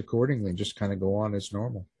act accordingly and just kind of go on as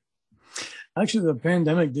normal? Actually, the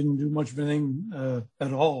pandemic didn't do much of anything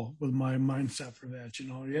at all with my mindset for that.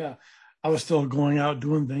 Yeah, I was still going out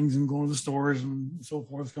doing things and going to the stores and so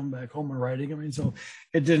forth, coming back home and writing. I mean, so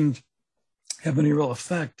it didn't have any real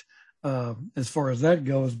effect as far as that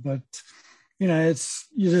goes. But, you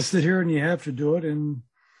just sit here and you have to do it, and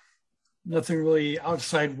nothing really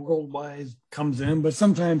outside world-wise comes in. But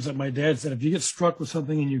sometimes, like my dad said, if you get struck with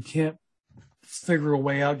something and you can't figure a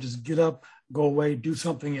way out, just get up, go away, do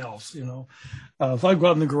something else. If I go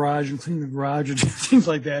out in the garage and clean the garage and things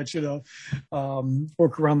like that,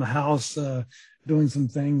 work around the house, doing some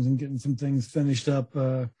things and getting some things finished up,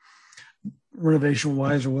 renovation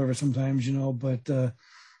wise or whatever sometimes, but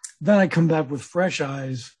then I come back with fresh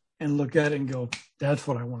eyes and look at it and go, that's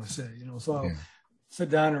what I want to say, so I'll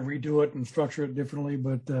sit down and redo it and structure it differently.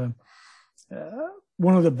 But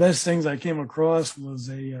one of the best things I came across was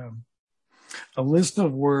a list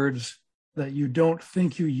of words that you don't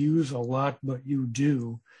think you use a lot, but you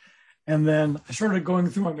do. And then I started going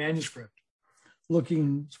through my manuscript,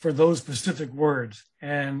 looking for those specific words.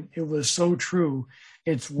 And it was so true.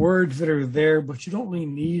 It's words that are there, but you don't really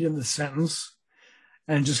need in the sentence,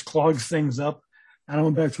 and it just clogs things up. And I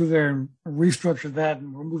went back through there and restructured that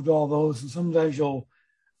and removed all those. And sometimes you'll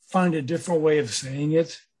find a different way of saying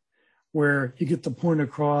it where you get the point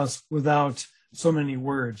across without so many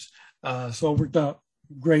words. So it worked out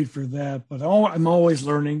great for that. But I'm always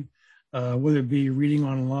learning, whether it be reading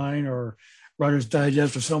online or Writer's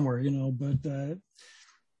Digest or somewhere, but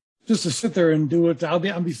just to sit there and do it. I'll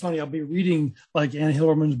be funny. I'll be reading like Ann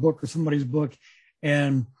Hillerman's book or somebody's book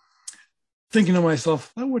and thinking to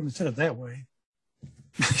myself, I wouldn't have said it that way.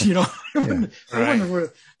 But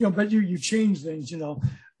you change things,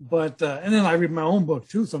 but, and then I read my own book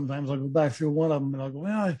too. Sometimes I'll go back through one of them and I'll go,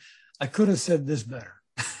 well, I could have said this better.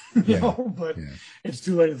 But it's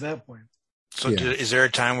too late at that point. So is there a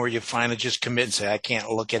time where you finally just commit and say, I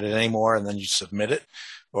can't look at it anymore, and then you submit it?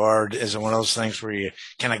 Or is it one of those things where you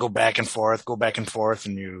kind of go back and forth,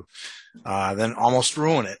 and you then almost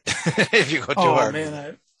ruin it if you go too hard? Oh,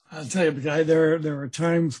 man, I'll tell you, because there are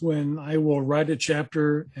times when I will write a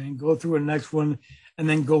chapter and go through a next one and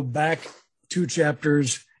then go back 2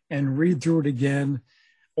 chapters and read through it again.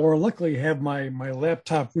 Or luckily have my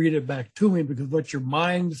laptop read it back to me, because what your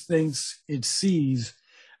mind thinks it sees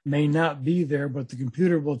may not be there, but the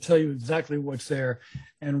computer will tell you exactly what's there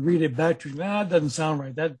and read it back to you. It doesn't sound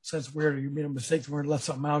right. That's weird. You made a mistake somewhere and left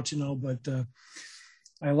something out, but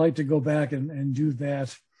I like to go back and do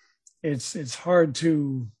that. It's hard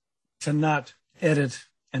to not edit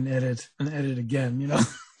and edit and edit again,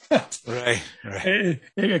 Right.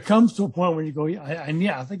 It comes to a point when you go,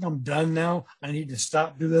 I think I'm done now. I need to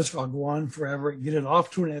stop, do this, or I'll go on forever, get it off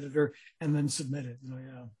to an editor, and then submit it.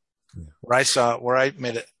 Where I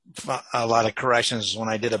made a lot of corrections when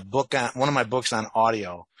I did one of my books on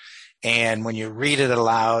audio. And when you read it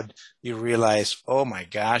aloud, you realize, oh my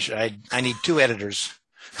gosh, I need 2 editors.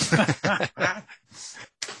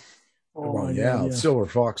 Silver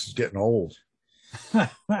Fox is getting old.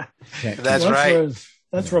 That's right.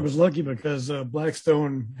 That's where I was lucky, because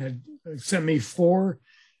Blackstone had sent me 4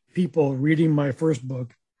 people reading my first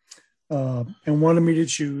book and wanted me to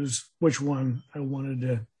choose which one I wanted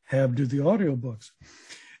to have do the audiobooks.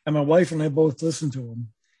 and my wife and I both listened to them,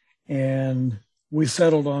 and we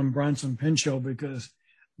settled on Bronson Pinchot because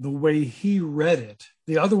the way he read it,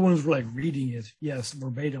 the other ones were like reading it, yes,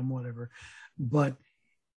 verbatim, whatever, but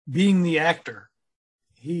being the actor,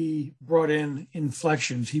 he brought in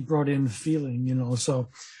inflections, he brought in feeling, so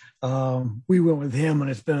we went with him,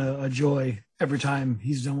 and it's been a joy every time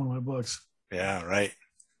he's done one of my books. Yeah, right.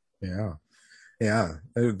 Yeah.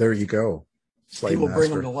 There you go. He will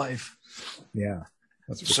bring them to life. Yeah.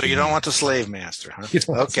 So you don't want the Slave Master, huh?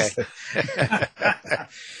 Okay.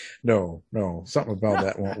 No, something about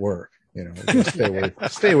that won't work.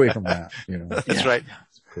 Stay away from that. That's right.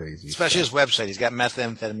 It's crazy. Especially his website. He's got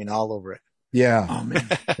methamphetamine all over it. Yeah. Oh man.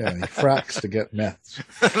 Yeah. He fracks to get meth.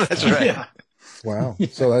 That's right. Yeah. Wow.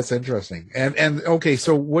 So that's interesting. And okay.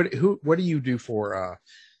 So what do you do for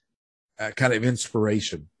kind of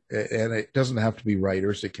inspiration? And it doesn't have to be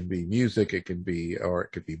writers. It can be music. It could be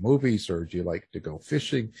movies. Or do you like to go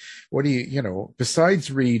fishing? What do you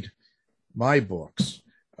besides read my books?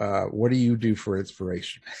 What do you do for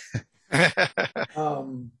inspiration?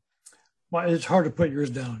 Well, it's hard to put yours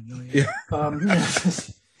down. Yeah.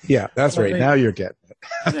 Yeah, that's right. Now you're getting it.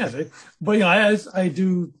 Yeah, but I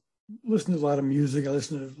do listen to a lot of music. I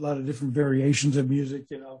listen to a lot of different variations of music.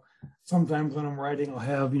 Sometimes when I'm writing, I'll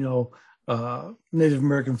have Native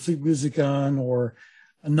American flute music on, or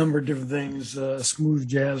a number of different things, smooth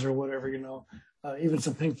jazz or whatever. Even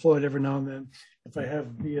some Pink Floyd every now and then if I have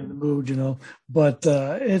to be in the mood. But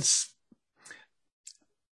I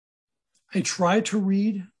try to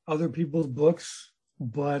read other people's books,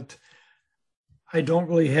 but I don't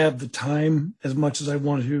really have the time as much as I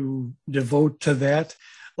want to devote to that.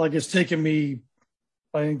 Like, it's taken me,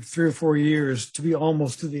 I think, 3 or 4 years to be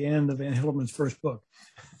almost to the end of Van Hilderman's first book.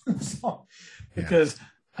 Because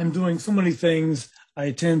I'm doing so many things,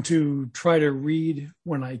 I tend to try to read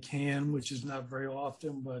when I can, which is not very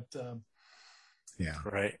often, but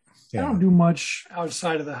right. I don't do much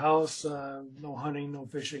outside of the house, no hunting, no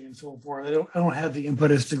fishing, and so forth. I don't have the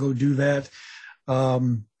impetus to go do that.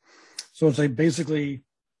 So it's like, basically,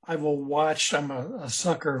 I will watch. I'm a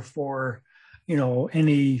sucker for,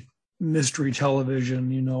 any mystery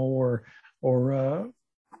television, or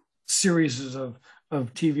series of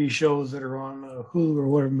TV shows that are on Hulu or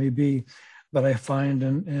whatever it may be, that I find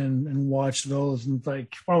and watch those. And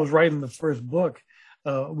like, when I was writing the first book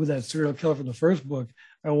with that serial killer from the first book,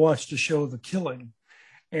 I watched the show The Killing,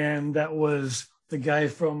 and that was the guy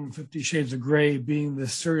from 50 Shades of Grey being the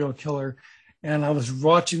serial killer. And I was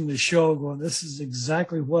watching the show going, this is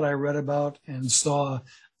exactly what I read about and saw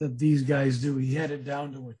that these guys do. He had it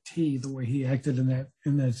down to a T, the way he acted in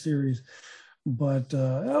that series. But,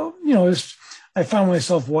 I found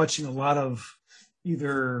myself watching a lot of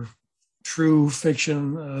either true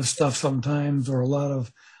fiction stuff sometimes, or a lot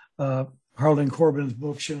of Harlan Corbin's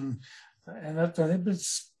books. And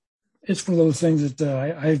it's one of those things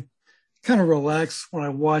that I kind of relax when I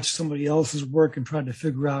watch somebody else's work and try to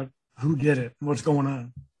figure out who did it and what's going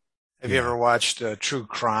on. Have you ever watched true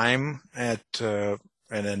crime and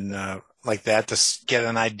then like that to get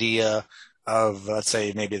an idea of, let's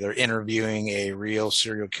say, maybe they're interviewing a real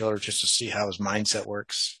serial killer just to see how his mindset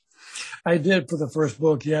works? I did for the first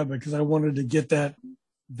book, because I wanted to get that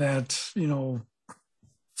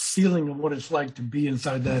feeling of what it's like to be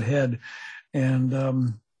inside that head.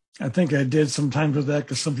 And I think I did sometimes with that,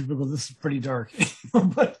 because some people go, this is pretty dark.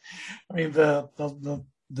 But I mean,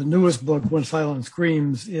 the newest book, When Silence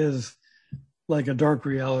Screams, is like a dark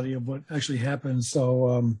reality of what actually happened.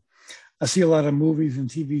 So I see a lot of movies and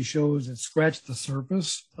TV shows that scratch the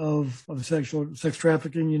surface of sex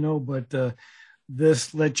trafficking, but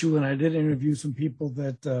this let you, and I did interview some people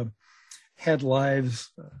that had lives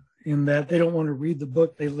in that they don't want to read the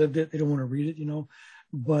book. They lived it. They don't want to read it,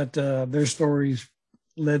 but their stories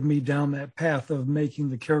led me down that path of making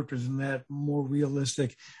the characters in that more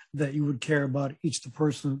realistic, that you would care about each the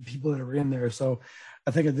people that are in there. So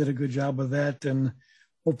I think I did a good job of that, and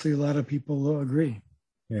hopefully a lot of people agree.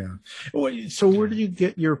 Yeah. Well, so where do you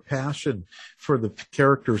get your passion for the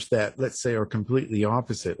characters that, let's say, are completely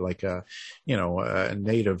opposite, like a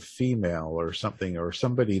native female or something, or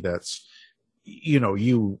somebody that's,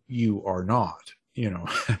 you are not,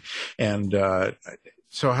 and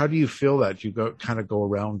so how do you feel that you go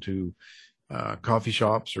around to coffee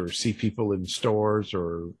shops or see people in stores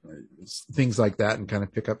or things like that and kind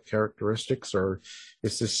of pick up characteristics, or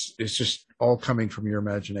it's just all coming from your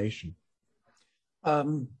imagination? A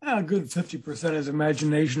good 50% is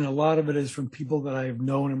imagination. A lot of it is from people that I've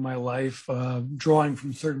known in my life, drawing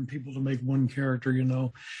from certain people to make one character,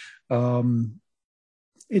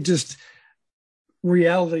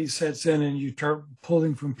 reality sets in and you start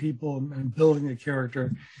pulling from people and building a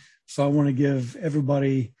character. So I want to give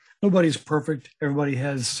everybody, nobody's perfect. Everybody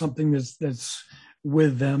has something that's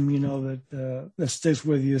with them, that sticks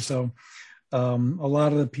with you. So a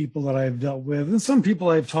lot of the people that I've dealt with, and some people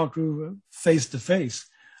I've talked to face to face,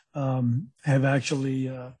 have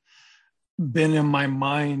actually been in my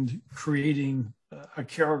mind creating a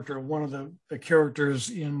character. One of the characters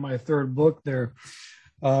in my third book there,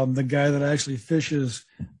 the guy that actually fishes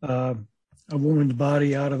a woman's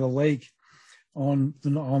body out of the lake on the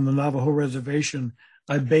Navajo reservation,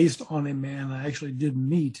 I based on a man I actually did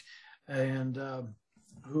meet, and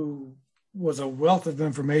who was a wealth of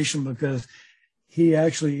information because he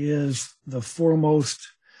actually is the foremost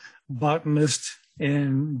botanist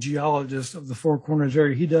and geologist of the Four Corners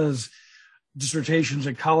area. He does dissertations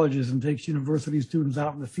at colleges and takes university students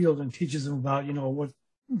out in the field and teaches them about, what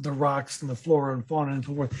the rocks and the flora and fauna and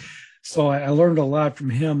so forth. So I learned a lot from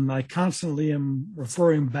him. I constantly am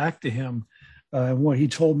referring back to him and what he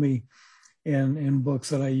told me in books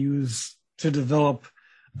that I use to develop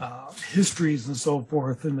histories and so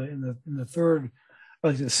forth. In the third,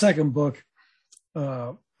 like the second book,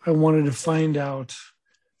 I wanted to find out,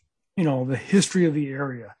 the history of the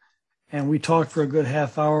area. And we talked for a good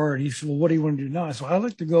half hour, and he said, well, what do you want to do now? So I'd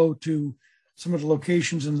like to go to some of the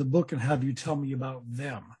locations in the book and have you tell me about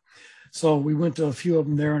them. So we went to a few of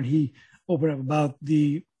them there, and he opened up about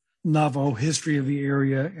the Navajo history of the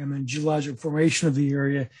area and then geologic formation of the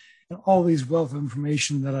area, and all these wealth of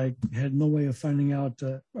information that I had no way of finding out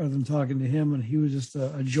other than talking to him. And he was just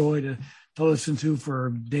a joy to listen to for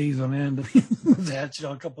days on end. That,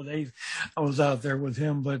 a couple of days I was out there with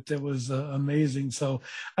him, but it was amazing. So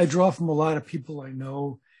I draw from a lot of people I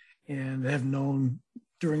know and have known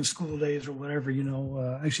during school days or whatever.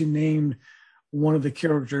 I actually named one of the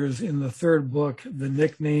characters in the third book the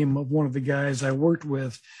nickname of one of the guys I worked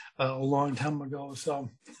with a long time ago. So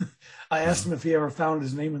I asked him if he ever found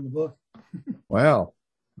his name in the book. Well,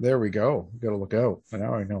 there we go. Got to look out. And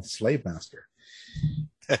now I know Slave Master.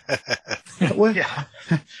 Well, yeah.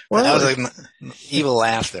 Well, that was an evil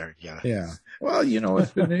laugh there. Yeah. Well,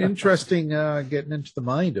 it's been interesting getting into the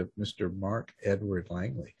mind of Mr. Mark Edward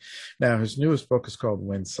Langley. Now, his newest book is called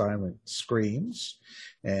When Silence Screams,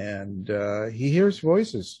 and he hears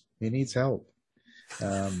voices. He needs help. He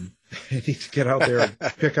needs to get out there and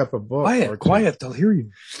pick up a book. Quiet, they'll hear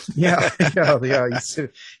you. Yeah.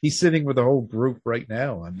 He's sitting with a whole group right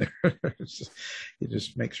now, and you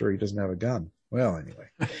just make sure he doesn't have a gun. Well, anyway.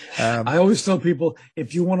 I always tell people,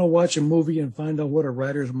 if you want to watch a movie and find out what a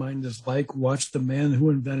writer's mind is like, watch The Man Who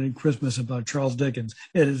Invented Christmas about Charles Dickens.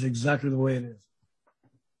 It is exactly the way it is.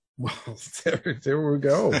 Well, there we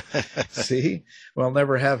go. See? We'll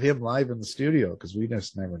never have him live in the studio because we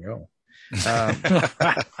just never know.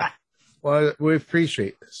 Well, we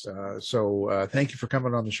appreciate this. So thank you for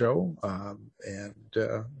coming on the show, and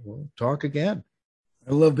we'll talk again.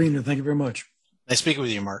 I love being here. Thank you very much. Nice speaking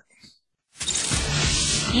with you, Mark.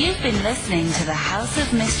 You've been listening to the House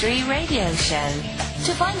of Mystery radio show.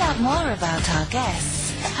 To find out more about our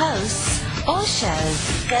guests, hosts, or shows,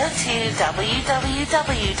 go to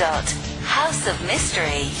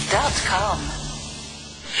www.houseofmystery.com.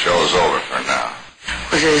 Show's over for now.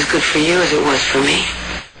 Was it as good for you as it was for me?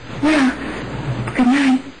 Well, good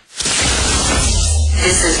night.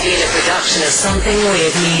 This has been a production of Something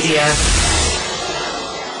Weird Media.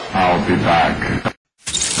 I'll be back.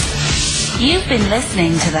 You've been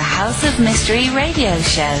listening to the House of Mystery radio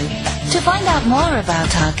show. To find out more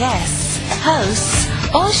about our guests, hosts,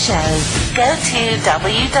 or shows, go to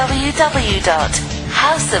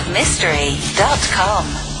www.houseofmystery.com.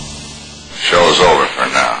 Show's over for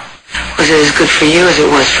now. Was it as good for you as it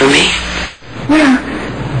was for me? Well,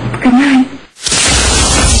 good night.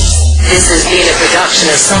 This has been a production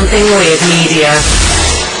of Something Weird Media.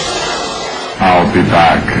 I'll be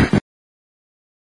back.